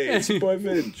 Hey, it's your boy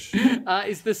Vince.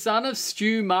 Is the son of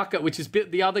Stu Marker, which is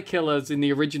the other killers in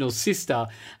the original sister,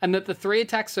 and that the 3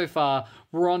 attacks so far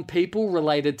were on people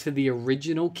related to the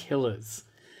original killers.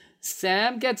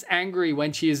 Sam gets angry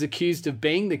when she is accused of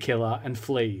being the killer and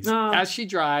flees. Oh. As she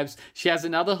drives, she has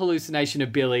another hallucination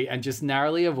of Billy and just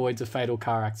narrowly avoids a fatal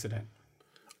car accident.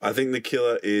 I think the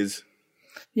killer is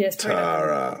Yes,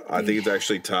 Tara. I think it's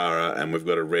actually Tara, and we've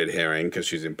got a red herring because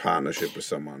she's in partnership with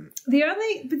someone. The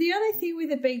only thing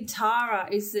with it being Tara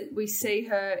is that we see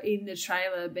her in the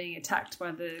trailer being attacked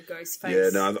by the ghost face. Yeah,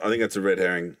 no, I think that's a red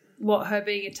herring. What, her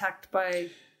being attacked by...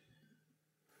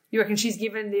 You reckon she's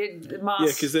given the mask?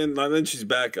 Yeah, because then she's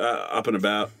back up and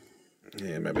about.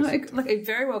 Yeah, maybe. It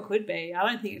very well could be. I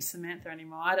don't think it's Samantha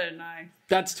anymore. I don't know.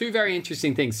 That's 2 very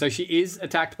interesting things. So she is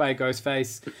attacked by a ghost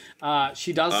face.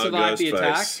 She does survive the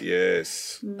attack.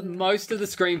 Yes. Most of the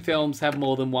Scream films have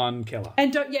more than one killer.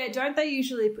 And don't they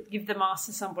usually give the mask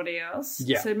to somebody else?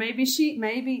 Yeah. So maybe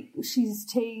she's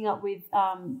teaming up with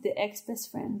the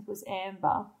ex-best friend was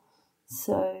Amber.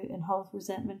 So, and holds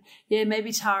resentment. Yeah,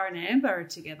 maybe Tara and Amber are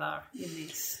together in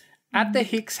this. At the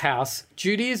Hicks house,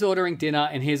 Judy is ordering dinner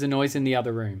and hears a noise in the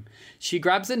other room. She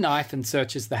grabs a knife and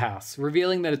searches the house,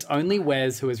 revealing that it's only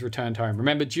Wes who has returned home.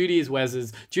 Remember, Judy is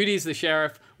the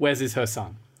sheriff, Wes is her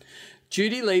son.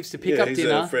 Judy leaves to pick up he's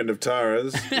dinner. A friend of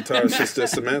Tara's. Tara's sister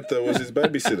Samantha was his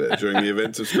babysitter during the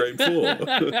events of Scream 4.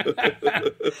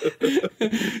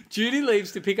 Judy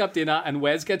leaves to pick up dinner and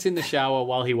Wes gets in the shower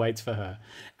while he waits for her.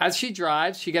 As she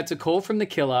drives, she gets a call from the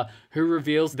killer who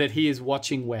reveals that he is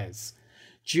watching Wes.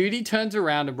 Judy turns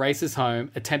around and races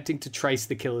home, attempting to trace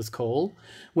the killer's call.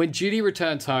 When Judy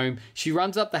returns home, she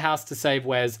runs up the house to save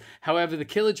Wes. However, the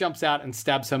killer jumps out and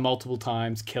stabs her multiple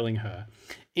times, killing her.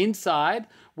 Inside,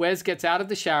 Wes gets out of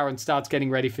the shower and starts getting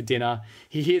ready for dinner.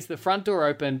 He hears the front door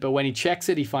open, but when he checks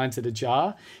it, he finds it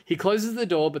ajar. He closes the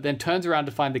door, but then turns around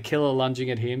to find the killer lunging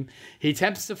at him. He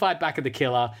attempts to fight back at the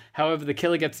killer. However, the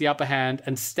killer gets the upper hand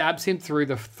and stabs him through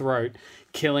the throat,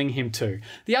 killing him too.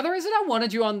 The other reason I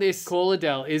wanted you on this call,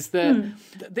 Adele, is that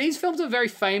these films are very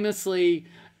famously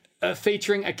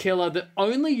featuring a killer that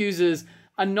only uses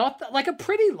a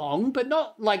pretty long, but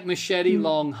not like machete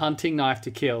long hunting knife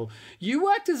to kill. You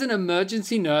worked as an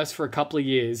emergency nurse for a couple of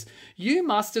years. You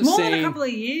must have More seen... than a couple of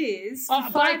years.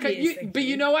 But 5 years.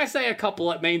 I say a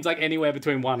couple, it means like anywhere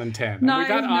between 1 and 10. No, We've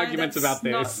had no, arguments that's about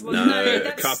this. not- No,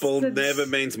 that's- couple never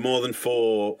means more than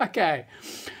 4. Okay.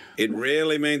 It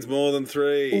rarely means more than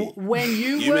 3. When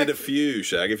You meant a few,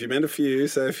 Shag. If you meant a few,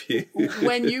 say a few.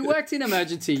 When you worked in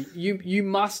emergency, you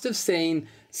must have seen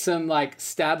some like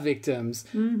stab victims.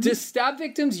 Mm-hmm. Do stab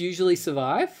victims usually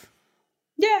survive?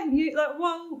 Yeah,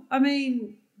 I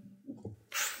mean...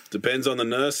 Depends on the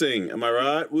nursing. Am I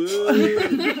right? Woo.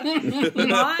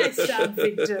 My stab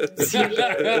victims.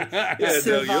 Yeah,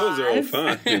 Del, yours are all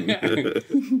fine.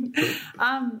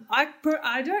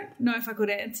 I don't know if I could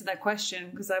answer that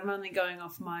question because I'm only going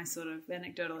off my sort of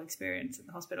anecdotal experience at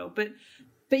the hospital. But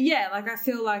yeah, I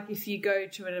feel like if you go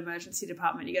to an emergency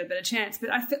department, you get a better chance.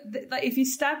 But I feel that if you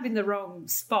stab in the wrong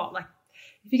spot,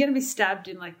 if you're going to be stabbed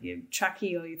in your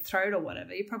trachea or your throat or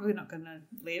whatever, you're probably not going to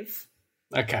live.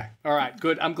 Okay. All right.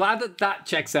 Good. I'm glad that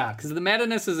checks out because the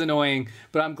meta-ness is annoying,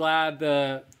 but I'm glad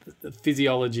the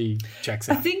physiology checks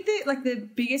out. I think that the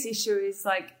biggest issue is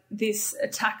this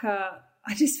attacker.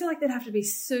 I just feel like they'd have to be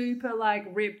super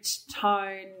ripped,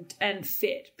 toned, and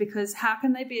fit because how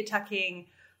can they be attacking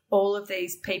all of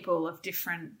these people of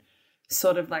different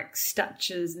sort of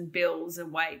statures and builds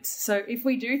and weights? So if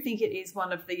we do think it is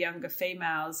one of the younger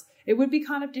females, it would be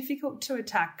kind of difficult to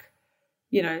attack,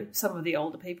 some of the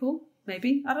older people.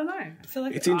 Maybe. I don't know. I feel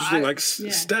like it's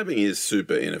interesting. Stabbing is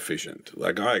super inefficient.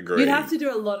 Like, I agree. You'd have to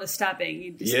do a lot of stabbing.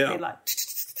 You'd just be like...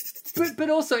 But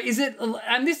also, is it,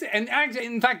 and actually,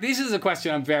 in fact, this is a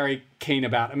question I'm very keen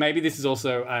about, and maybe this is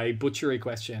also a butchery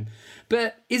question,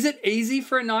 but is it easy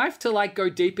for a knife to like go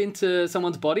deep into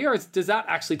someone's body, or does that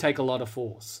actually take a lot of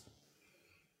force?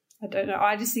 I don't know.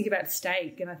 I just think about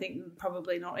steak, and I think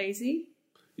probably not easy.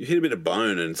 You hit a bit of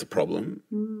bone and it's a problem.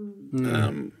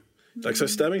 Like, so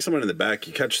stabbing someone in the back,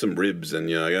 you catch some ribs and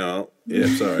you're like, oh, yeah,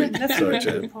 sorry. That's sorry, a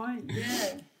good point,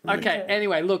 yeah. Okay,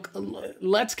 anyway, look,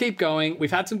 let's keep going.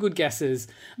 We've had some good guesses.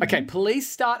 Okay, police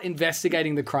start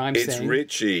investigating the crime scene. It's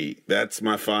Richie. That's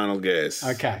my final guess.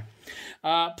 Okay.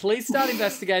 Police start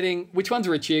investigating. Which one's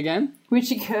Richie again?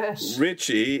 Richie Kirsch.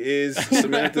 Richie is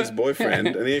Samantha's boyfriend,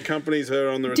 and he accompanies her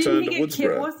on the return to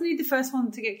Woodsboro. Wasn't he the first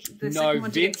one to get the No, second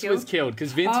one to get Vince killed? was killed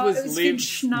because Vince was lived. Vince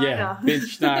Schneider. Yeah, Vince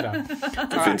Schneider.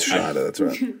 Vince Schneider, that's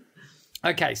right.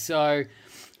 Okay, so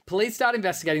police start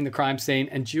investigating the crime scene,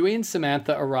 and Dewey and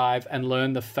Samantha arrive and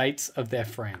learn the fates of their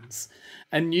friends.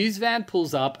 A news van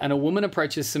pulls up, and a woman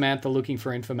approaches Samantha looking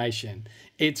for information.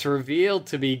 It's revealed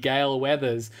to be Gale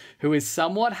Weathers, who is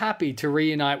somewhat happy to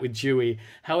reunite with Dewey,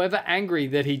 however angry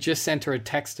that he just sent her a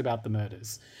text about the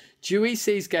murders. Dewey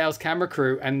sees Gale's camera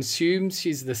crew and assumes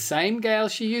she's the same Gale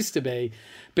she used to be,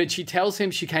 but she tells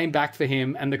him she came back for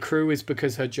him and the crew is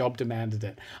because her job demanded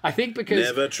it. I think because...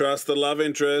 Never trust the love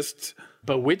interest.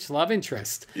 But which love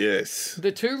interest? Yes.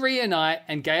 The two reunite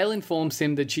and Gale informs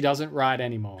him that she doesn't ride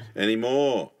anymore.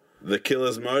 The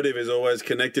killer's motive is always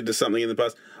connected to something in the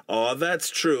past. Oh, that's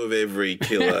true of every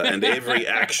killer and every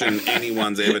action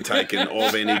anyone's ever taken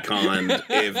of any kind,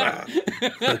 ever.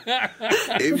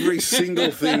 Every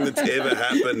single thing that's ever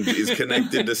happened is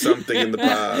connected to something in the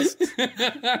past.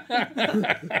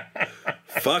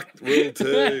 Fuck rule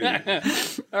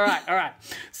 2. All right.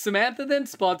 Samantha then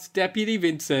spots Deputy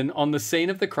Vincent on the scene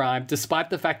of the crime, despite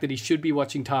the fact that he should be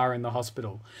watching Tara in the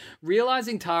hospital.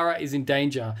 Realizing Tara is in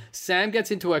danger, Sam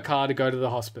gets into her car to go to the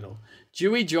hospital.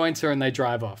 Dewey joins her and they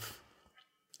drive off.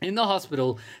 In the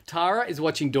hospital, Tara is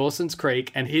watching Dawson's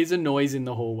Creek and hears a noise in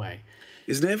the hallway.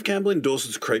 Is Neve Campbell in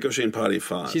Dawson's Creek or is she in Party of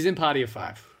 5? She's in Party of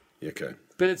 5. Okay.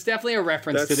 But it's definitely a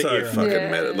reference to the era. That's so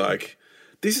fucking meta. Like,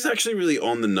 this is actually really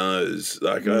on the nose.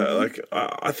 Like,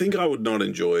 I think I would not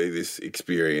enjoy this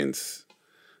experience.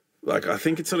 Like, I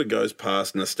think it sort of goes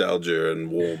past nostalgia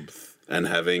and warmth and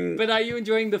having... But are you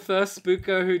enjoying the first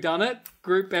Spooko Whodunit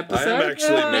group episode? I am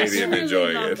actually medium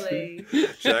enjoying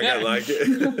it. Jack, I like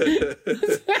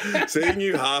it. Seeing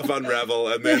you half unravel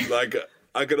and then, like...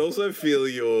 I could also feel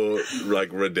your,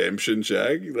 like, redemption,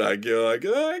 Shag. Like, you're like,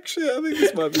 oh, actually, I think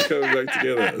this might be coming back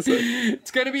together. So.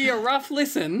 It's going to be a rough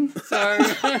listen, so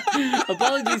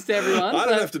apologies to everyone. I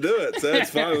don't have to do it, so it's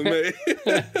fine with me.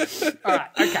 All right,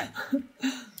 okay.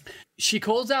 She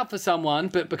calls out for someone,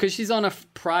 but because she's on a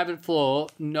private floor,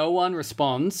 no one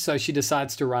responds, so she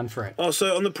decides to run for it. Oh,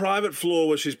 so on the private floor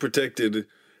where she's protected...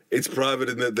 It's private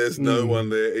in that there's no one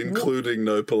there, including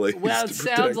no police. Well, it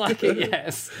sounds like it,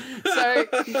 yes.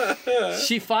 So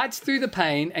she fights through the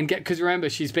pain and because remember,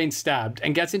 she's been stabbed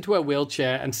and gets into her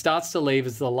wheelchair and starts to leave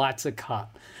as the lights are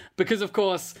cut. Because, of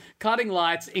course, cutting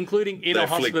lights, including in a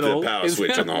hospital... They flick the power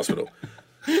switch on the hospital.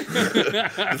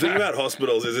 The thing about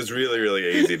hospitals is it's really, really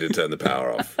easy to turn the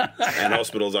power off. And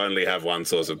hospitals only have one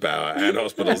source of power. And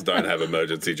hospitals don't have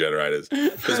emergency generators.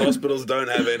 Because hospitals don't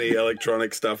have any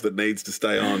electronic stuff that needs to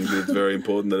stay on. It's very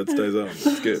important that it stays on.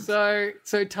 It's good.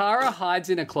 So Tara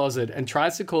hides in a closet and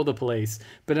tries to call the police,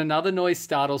 but another noise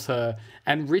startles her.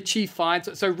 And Richie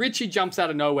Richie jumps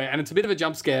out of nowhere, and it's a bit of a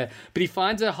jump scare, but he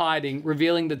finds her hiding,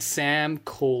 revealing that Sam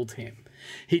called him.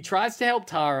 He tries to help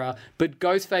Tara, but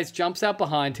Ghostface jumps out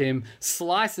behind him,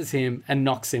 slices him, and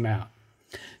knocks him out.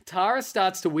 Tara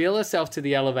starts to wheel herself to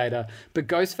the elevator, but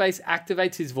Ghostface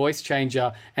activates his voice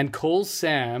changer and calls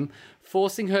Sam,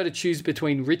 forcing her to choose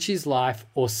between Richie's life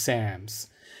or Sam's.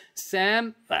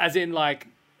 Sam, as in like,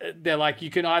 they're like,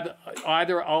 you can I'll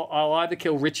either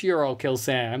kill Richie or I'll kill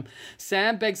Sam.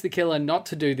 Sam begs the killer not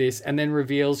to do this and then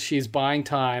reveals she is buying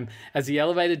time as the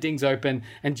elevator dings open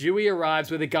and Dewey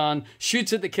arrives with a gun,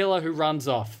 shoots at the killer who runs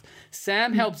off.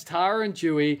 Sam helps Tara and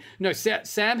Dewey. No,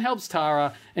 Sam helps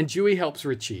Tara and Dewey helps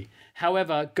Richie.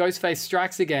 However, Ghostface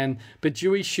strikes again, but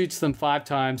Dewey shoots them 5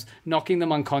 times, knocking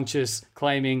them unconscious,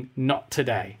 claiming, "Not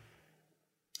today."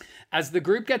 As the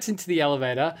group gets into the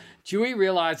elevator, Dewey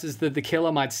realizes that the killer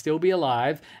might still be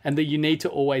alive and that you need to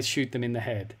always shoot them in the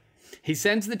head. He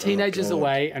sends the teenagers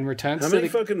away and returns How to many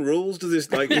fucking rules does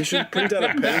this... Like, you should print out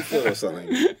a pamphlet or something.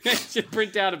 He should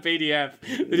print out a PDF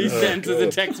that he sends as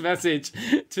a text message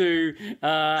to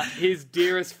his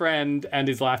dearest friend and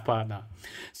his life partner.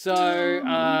 So,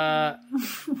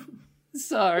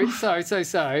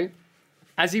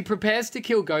 as he prepares to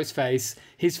kill Ghostface,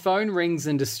 his phone rings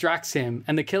and distracts him,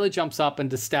 and the killer jumps up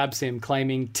and stabs him,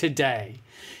 claiming today.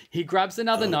 He grabs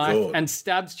another knife and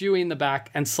stabs Dewey in the back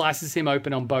and slices him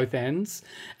open on both ends.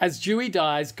 As Dewey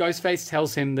dies, Ghostface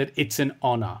tells him that it's an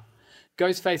honor.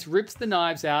 Ghostface rips the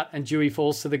knives out and Dewey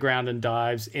falls to the ground and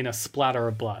dies in a splatter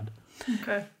of blood.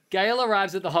 Okay. Gail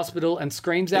arrives at the hospital and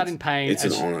screams out in pain. It's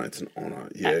an honor.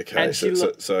 Yeah, okay.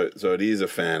 So it is a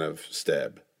fan of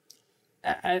Stab.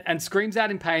 And screams out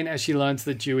in pain as she learns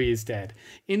that Dewey is dead.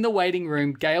 In the waiting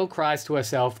room, Gail cries to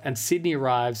herself and Sydney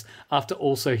arrives after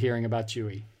also hearing about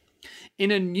Dewey. In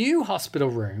a new hospital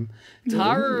room,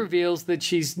 Tara reveals that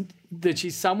she's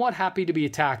somewhat happy to be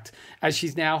attacked as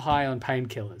she's now high on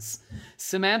painkillers.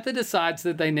 Samantha decides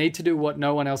that they need to do what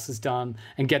no one else has done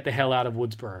and get the hell out of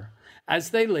Woodsboro.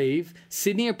 As they leave,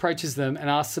 Sydney approaches them and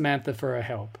asks Samantha for her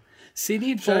help.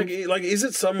 Sydney informs... is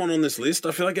it someone on this list?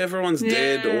 I feel like everyone's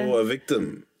dead or a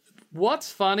victim.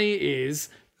 What's funny is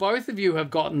both of you have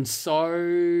gotten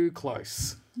so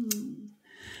close.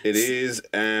 It is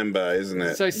Amber, isn't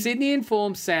it? So Sydney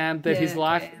informs Sam that his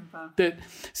life...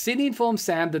 Sydney informs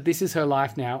Sam that this is her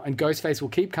life now and Ghostface will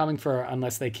keep coming for her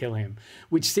unless they kill him,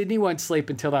 which Sydney won't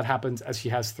sleep until that happens as she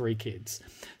has 3 kids.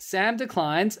 Sam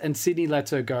declines and Sydney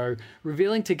lets her go,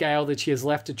 revealing to Gail that she has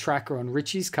left a tracker on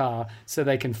Richie's car so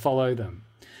they can follow them.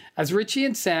 As Richie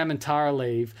and Sam and Tara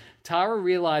leave, Tara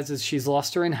realizes she's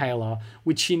lost her inhaler,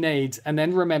 which she needs, and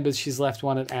then remembers she's left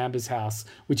one at Amber's house,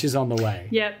 which is on the way.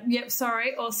 Yep,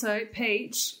 sorry. Also,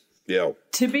 Peach. Yeah.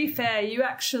 To be fair,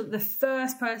 the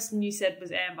first person you said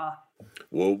was Amber.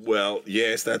 Well,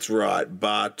 yes, that's right,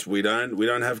 but we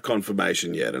don't have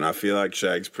confirmation yet, and I feel like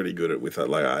Shag's pretty good at with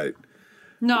it.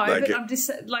 I'm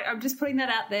just putting that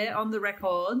out there on the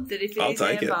record that if it is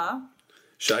Amber,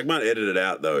 Shag might edit it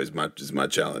out though. Is my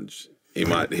challenge. He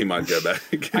might go back.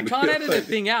 I can't edit the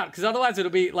thing out because otherwise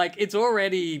it'll be like it's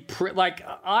already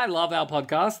I love our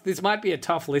podcast. This might be a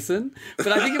tough listen, but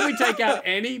I think if we take out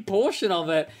any portion of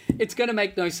it, it's going to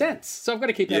make no sense. So I've got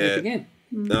to keep everything in.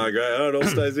 No, great. Oh, it all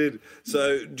stays in.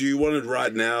 So do you want to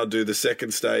right now do the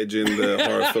second stage in the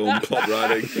horror film plot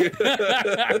writing?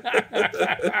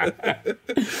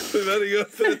 We've only got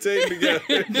 13 to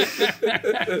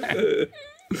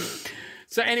go.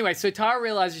 So anyway, Tara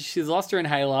realizes she's lost her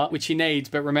inhaler, which she needs,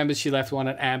 but remembers she left one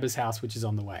at Amber's house, which is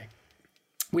on the way.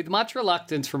 With much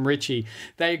reluctance from Richie,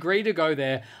 they agree to go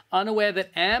there, unaware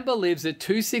that Amber lives at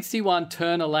 261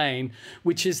 Turner Lane,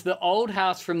 which is the old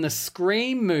house from the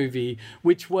Scream movie,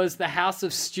 which was the house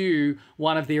of Stu,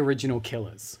 one of the original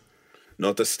killers.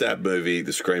 Not the Stab movie,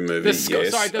 the Scream movie.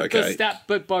 The Stab,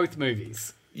 but both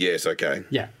movies. Yes, okay.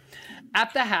 Yeah.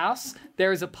 At the house,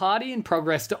 there is a party in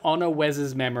progress to honor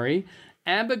Wes's memory.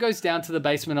 Amber goes down to the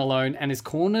basement alone and is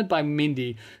cornered by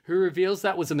Mindy, who reveals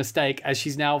that was a mistake as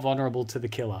she's now vulnerable to the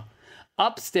killer.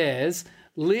 Upstairs,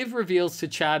 Liv reveals to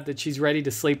Chad that she's ready to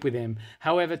sleep with him.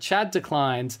 However, Chad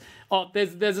declines.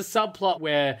 There's a subplot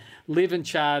where Liv and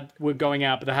Chad were going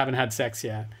out, but they haven't had sex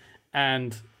yet.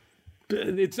 And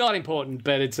it's not important,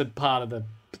 but it's a part of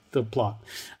the plot.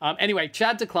 Anyway,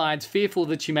 Chad declines, fearful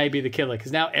that she may be the killer,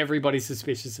 because now everybody's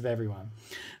suspicious of everyone.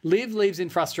 Liv leaves in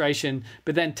frustration,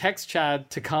 but then texts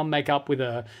Chad to come make up with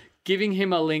her, giving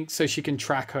him a link so she can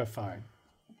track her phone.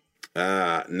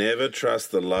 Never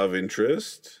trust the love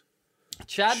interest.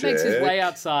 Chad makes his way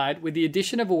outside with the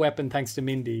addition of a weapon thanks to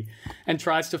Mindy and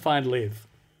tries to find Liv.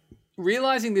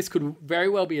 Realizing this could very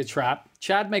well be a trap,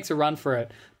 Chad makes a run for it,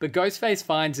 but Ghostface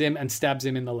finds him and stabs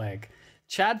him in the leg.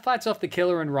 Chad fights off the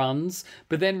killer and runs,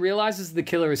 but then realizes the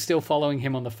killer is still following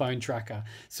him on the phone tracker.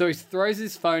 So he throws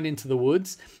his phone into the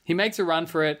woods. He makes a run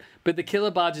for it, but the killer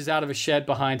barges out of a shed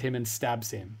behind him and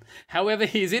stabs him. However,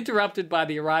 he is interrupted by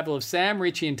the arrival of Sam,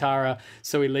 Richie, and Tara,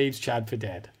 so he leaves Chad for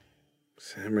dead.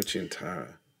 Sam, Richie, and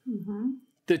Tara. Mm-hmm.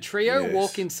 The trio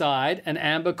walk inside, and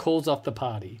Amber calls off the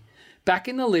party. Back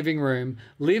in the living room,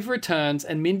 Liv returns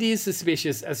and Mindy is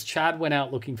suspicious as Chad went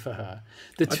out looking for her.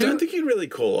 I don't think you'd really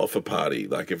call off a party,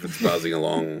 like if it's buzzing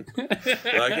along.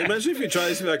 Like, imagine if you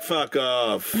try to be like, fuck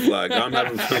off. Like, I'm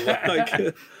having fun.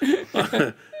 Like,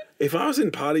 if I was in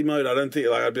party mode, I don't think,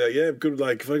 like, I'd be like, yeah, good,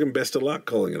 like, fucking best of luck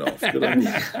calling it off. Good on you.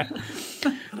 I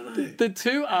don't know. The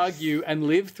two argue and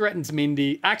Liv threatens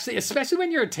Mindy, actually, especially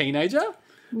when you're a teenager.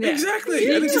 Yeah.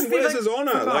 Exactly. And it's in Wes's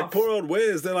honour. Like, poor old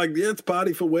Wes. They're like, yeah, it's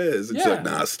party for Wes. It's like,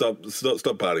 nah, stop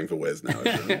partying for Wes now.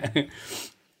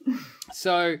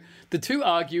 So The two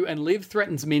argue and Liv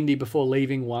threatens Mindy before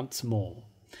leaving once more.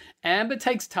 Amber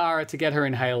takes Tara to get her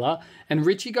inhaler, and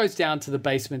Richie goes down to the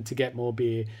basement to get more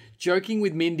beer, joking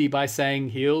with Mindy by saying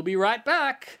he'll be right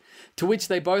back, to which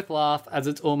they both laugh as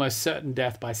it's almost certain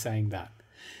death by saying that.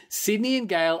 Sydney and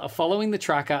Gail are following the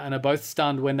tracker and are both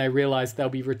stunned when they realise they'll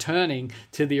be returning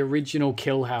to the original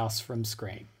kill house from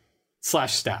Scream /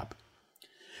 Stab.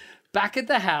 Back at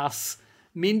the house,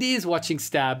 Mindy is watching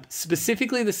Stab,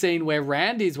 specifically the scene where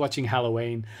Randy is watching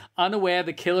Halloween, unaware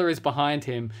the killer is behind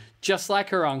him, just like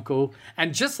her uncle,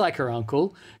 and just like her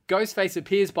uncle, Ghostface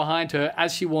appears behind her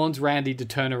as she warns Randy to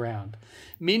turn around.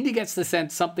 Mindy gets the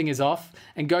sense something is off,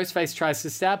 and Ghostface tries to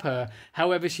stab her,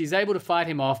 however she's able to fight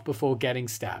him off before getting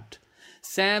stabbed.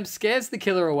 Sam scares the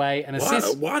killer away and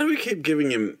assists... Why do we keep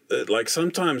giving him...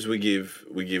 sometimes we give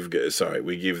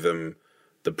them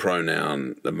the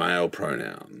pronoun, the male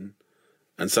pronoun,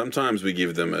 and sometimes we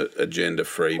give them a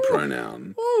gender-free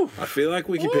pronoun. I feel like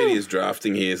Wikipedia's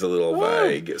drafting here is a little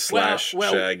vague.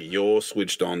 Shag, you're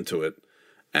switched on to it,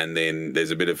 and then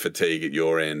there's a bit of fatigue at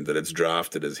your end that it's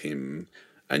drafted as him,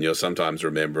 and you're sometimes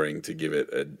remembering to give it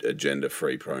a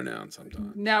gender-free pronoun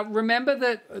sometimes. Now, remember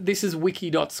that this is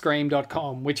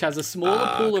wiki.scream.com, which has a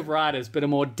smaller pool of writers, but a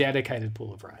more dedicated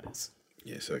pool of writers.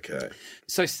 Yes, okay.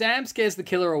 So Sam scares the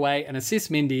killer away and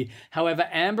assists Mindy. However,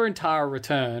 Amber and Tara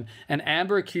return, and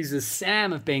Amber accuses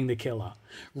Sam of being the killer.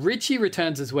 Richie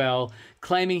returns as well,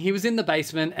 claiming he was in the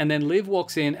basement, and then Liv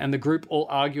walks in and the group all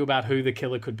argue about who the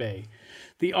killer could be.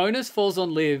 The onus falls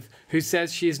on Liv, who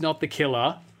says she is not the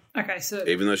killer. Okay, so...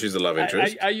 Even though she's the love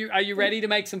interest? Are you ready to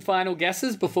make some final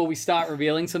guesses before we start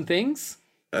revealing some things?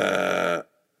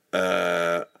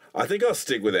 I think I'll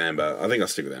stick with Amber.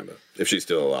 If she's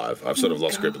still alive. I've sort of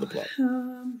lost grip of the plot.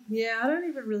 Yeah, I don't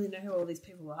even really know who all these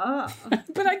people are.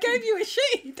 But I gave you a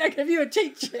sheet. I gave you a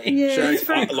cheat sheet. Yeah, Shag, it's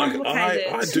very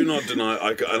complicated. I do not deny,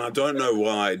 and I don't know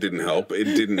why it didn't help. It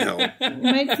didn't help. It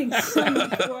made things so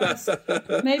much worse.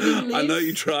 Maybe Liv. I know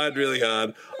you tried really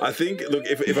hard. I think, look,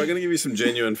 if I'm going to give you some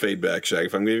genuine feedback, Shag,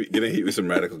 if I'm going to hit you with some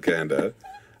radical candor,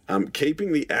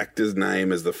 keeping the actor's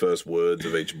name as the first words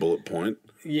of each bullet point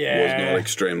was not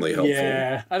extremely helpful.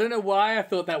 Yeah, I don't know why I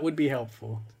thought that would be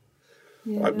helpful.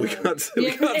 Yeah, we can't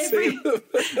see them.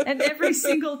 And every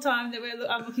single time that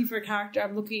I'm looking for a character,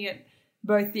 I'm looking at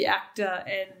both the actor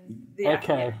and the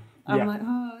actor. I'm like,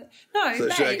 oh, no, so,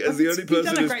 Shag, as the only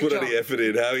person who's put any effort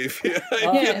in, how are you feel?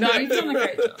 No, you've done a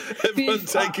great job. Everyone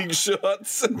taking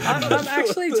shots. I'm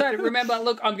actually excited. Remember,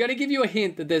 look, I'm going to give you a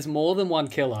hint that there's more than one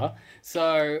killer.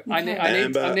 So I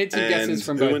need some guesses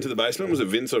from both. Who went to the basement? Was it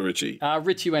Vince or Richie?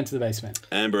 Richie went to the basement.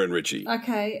 Amber and Richie.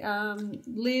 Okay,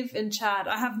 Liv and Chad.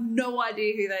 I have no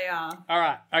idea who they are. All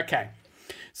right, okay.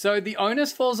 So the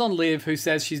onus falls on Liv, who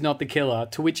says she's not the killer,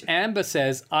 to which Amber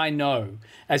says, I know,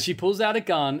 as she pulls out a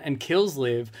gun and kills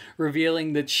Liv,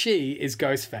 revealing that she is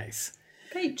Ghostface.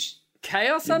 Peach.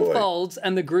 Chaos unfolds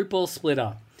and the group all split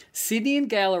up. Sydney and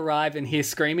Gail arrive and hear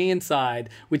screaming inside,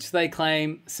 which they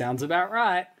claim sounds about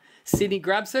right. Sydney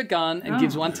grabs her gun and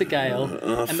gives one to Gail.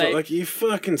 Are you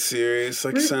fucking serious?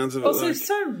 Sounds of it. Also,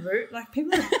 so rude. Like,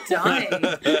 people are dying.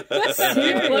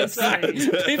 Seriously.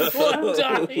 People are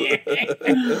dying. Here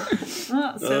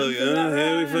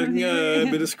we fucking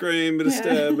go. Bit of scream, bit of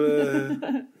stab.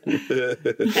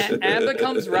 Amber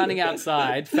comes running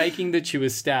outside, faking that she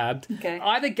was stabbed. Okay.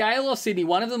 Either Gail or Sydney,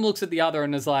 one of them looks at the other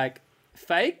and is like,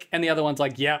 fake? And the other one's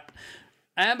like, yep.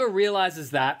 Amber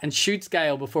realises that and shoots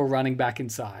Gail before running back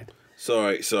inside.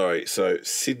 Sorry. So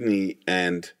Sydney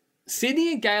and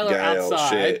Gail are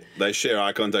outside. They share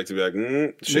eye contact to be like,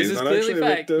 she's not actually a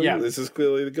victim. Yeah. This is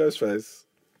clearly the Ghostface.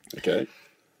 Okay.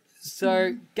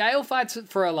 So Gail fights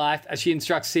for her life as she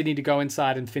instructs Sydney to go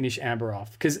inside and finish Amber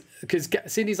off. Because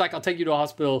Sydney's like, I'll take you to a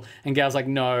hospital. And Gail's like,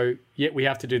 no, yet we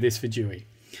have to do this for Dewey.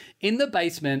 In the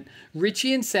basement,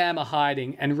 Richie and Sam are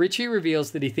hiding, and Richie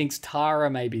reveals that he thinks Tara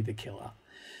may be the killer.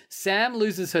 Sam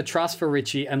loses her trust for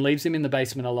Richie and leaves him in the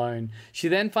basement alone. She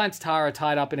then finds Tara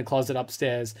tied up in a closet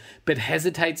upstairs, but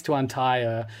hesitates to untie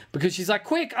her because she's like,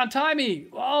 quick, untie me.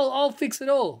 I'll fix it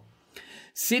all.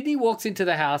 Sydney walks into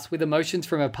the house with emotions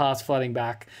from her past flooding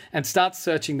back and starts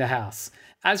searching the house.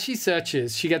 As she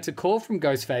searches, she gets a call from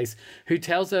Ghostface, who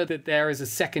tells her that there is a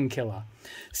second killer.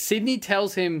 Sydney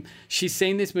tells him she's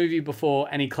seen this movie before,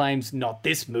 and he claims, not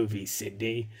this movie,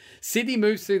 Sydney. Sydney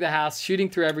moves through the house, shooting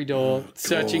through every door,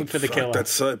 searching for the killer.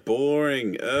 That's so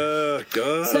boring. God.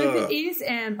 So if it is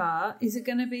Amber, is it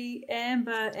going to be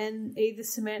Amber and either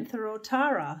Samantha or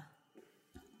Tara?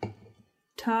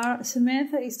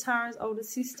 Samantha is Tara's older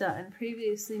sister and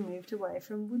previously moved away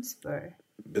from Woodsboro.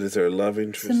 But is there a love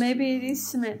interest? So maybe it is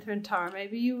Samantha and Tara.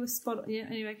 Maybe you were spot on. Yeah,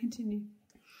 anyway, continue.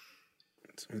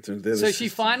 So she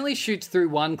finally shoots through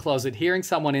one closet, hearing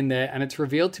someone in there, and it's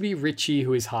revealed to be Richie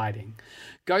who is hiding.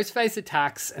 Ghostface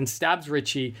attacks and stabs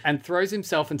Richie and throws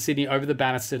himself and Sydney over the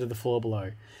banister to the floor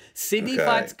below. Sydney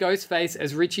fights Ghostface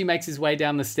as Richie makes his way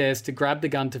down the stairs to grab the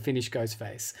gun to finish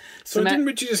Ghostface. So didn't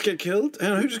Richie just get killed?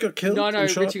 Who just got killed? No,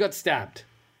 Richie got stabbed.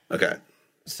 Okay.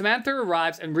 Samantha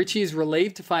arrives and Richie is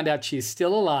relieved to find out she is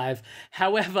still alive.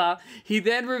 However, he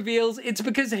then reveals it's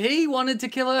because he wanted to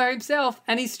kill her himself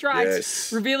and he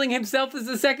strikes, revealing himself as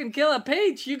the second killer.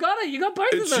 Peach, you got it. You got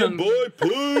both of them. It's your boy,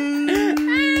 Peach.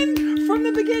 And from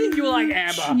the beginning, you were like,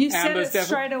 Amber. You said it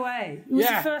straight away. It was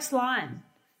the first line.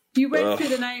 You went through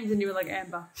the names and you were like,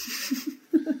 Amber.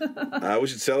 We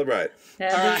should celebrate. All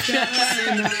right.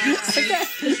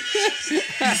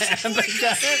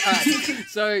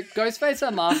 So Ghostface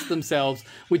unmasks themselves,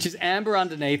 which is Amber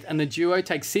underneath, and the duo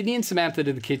takes Sydney and Samantha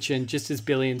to the kitchen, just as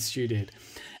Billy and Stu did.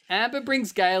 Amber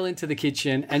brings Gail into the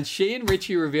kitchen, and she and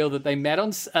Richie reveal that they met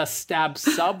on a Stab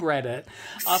subreddit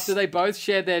after they both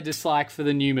shared their dislike for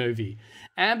the new movie.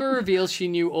 Amber reveals she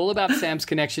knew all about Sam's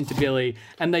connection to Billy,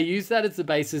 and they use that as the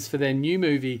basis for their new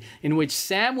movie, in which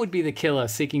Sam would be the killer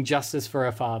seeking justice for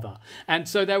her father. And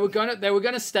so they were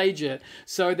gonna stage it.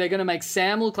 So they're gonna make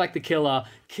Sam look like the killer,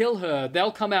 kill her.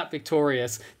 They'll come out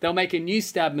victorious. They'll make a new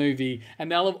Stab movie, and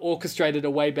they'll have orchestrated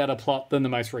a way better plot than the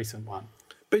most recent one.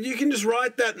 But you can just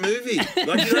write that movie.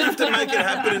 Like, you don't have to make it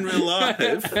happen in real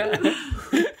life.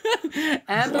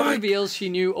 Amber reveals she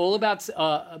knew all about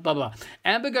blah, blah.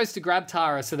 Amber goes to grab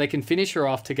Tara so they can finish her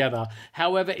off together.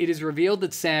 However, it is revealed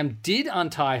that Sam did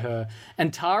untie her,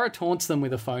 and Tara taunts them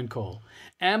with a phone call.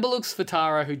 Amber looks for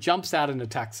Tara, who jumps out and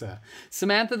attacks her.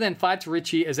 Samantha then fights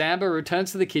Richie as Amber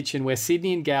returns to the kitchen where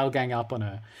Sydney and Gail gang up on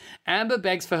her. Amber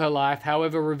begs for her life,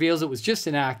 however reveals it was just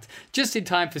an act, just in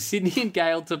time for Sydney and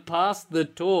Gail to pass the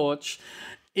torch,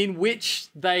 in which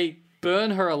they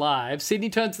burn her alive. Sydney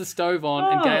turns the stove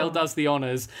on and Gail does the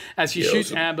honours as she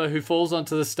shoots Amber, who falls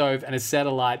onto the stove and is set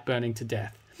alight, burning to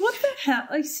death. What the hell?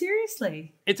 Like,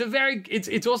 seriously?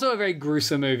 It's also a very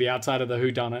gruesome movie outside of the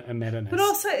whodunit and meta-ness. But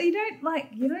also, you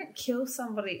don't kill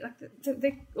somebody. Like,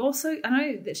 they also, I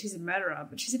know that she's a murderer,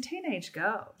 but she's a teenage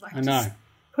girl. Like, I know.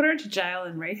 Put her into jail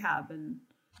and rehab, and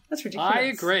that's ridiculous. I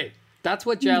agree. That's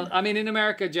what jail... I mean, in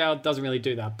America, jail doesn't really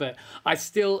do that, but I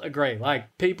still agree.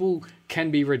 Like, people can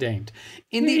be redeemed.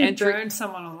 In the entry... burn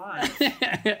someone alive. And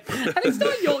it's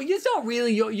not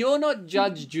you're not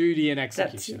Judge Judy and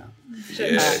Executioner.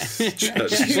 Yes,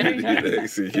 Judge Judy and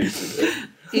Executioner.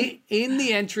 In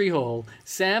the entry hall,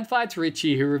 Sam fights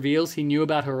Richie, who reveals he knew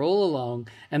about her all along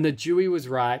and that Dewey was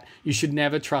right. You should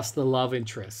never trust the love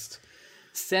interest.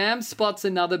 Sam spots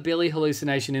another Billy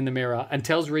hallucination in the mirror and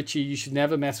tells Richie you should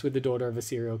never mess with the daughter of a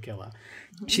serial killer.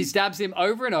 She stabs him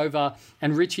over and over,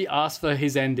 and Richie asks for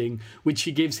his ending, which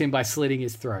she gives him by slitting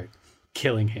his throat,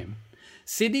 killing him.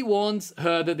 Sydney warns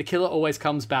her that the killer always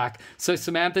comes back, so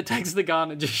Samantha takes the gun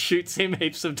and just shoots him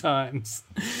heaps of times.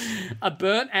 A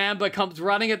burnt Amber comes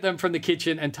running at them from the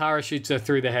kitchen, and Tara shoots her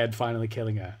through the head, finally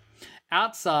killing her.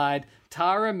 Outside,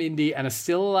 Tara, Mindy, and a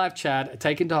still-alive Chad are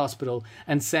taken to hospital,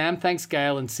 and Sam thanks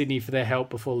Gail and Sydney for their help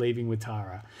before leaving with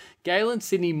Tara. Gail and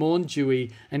Sydney mourn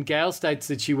Dewey, and Gail states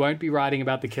that she won't be writing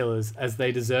about the killers as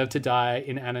they deserve to die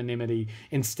in anonymity.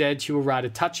 Instead, she will write a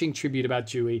touching tribute about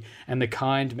Dewey and the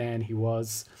kind man he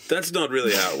was. That's not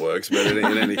really how it works, but in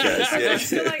any case, yeah.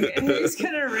 So, like, who's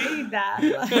going to read that?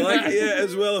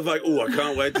 As well as like, I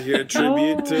can't wait to hear a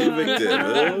tribute to a victim.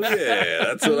 Oh, yeah,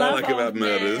 that's what I like about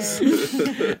murders.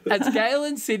 As Gail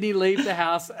and Sydney leave the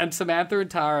house and Samantha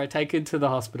and Tara are taken to the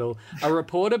hospital, a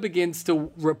reporter begins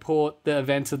to report the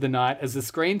events of the night as the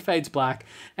screen fades black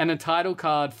and a title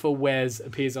card for Wes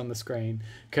appears on the screen,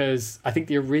 because I think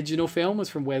the original film was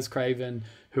from Wes Craven,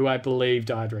 who I believe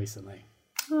died recently.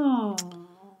 Oh.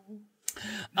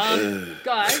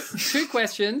 Guys, 2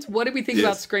 questions. What did we think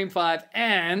about Scream 5?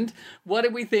 And what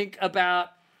did we think about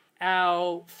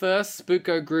our first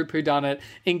Spooko group whodunit,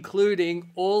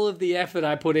 including all of the effort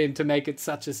I put in to make it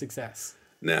such a success?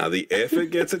 Now, the effort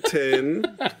gets a 10.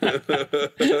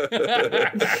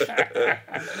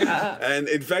 And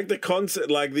in fact, the concept,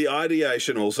 like the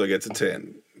ideation also gets a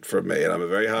 10 from me. And I'm a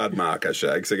very hard marker,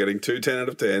 Shag. So getting 2 10 out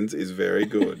of 10s is very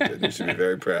good. And you should be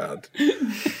very proud.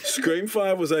 Scream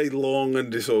 5 was a long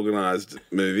and disorganized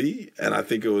movie. And I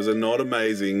think it was a not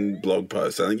amazing blog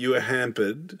post. I think you were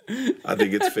hampered, I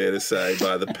think it's fair to say,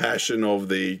 by the passion of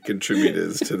the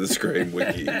contributors to the Scream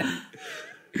Wiki.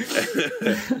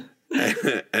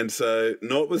 And so,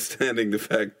 notwithstanding the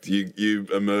fact you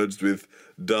emerged with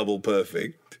double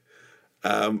perfect,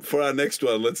 for our next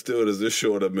one, let's do it as a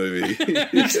shorter movie.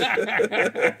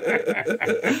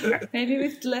 Maybe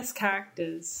with less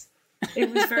characters.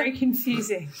 It was very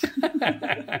confusing.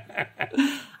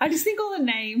 I just think all the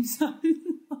names are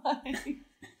like...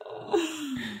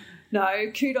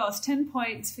 No, kudos. 10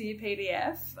 points for your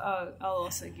PDF. I'll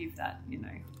also give that,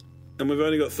 And we've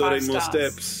only got 13 more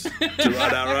steps to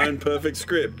write our own perfect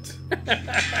script.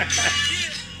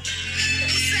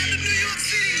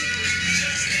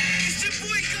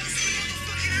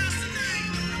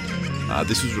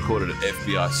 This was recorded at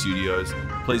FBI Studios.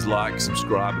 Please like,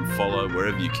 subscribe and follow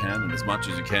wherever you can and as much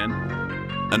as you can.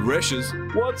 And Resh's,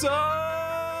 what's up?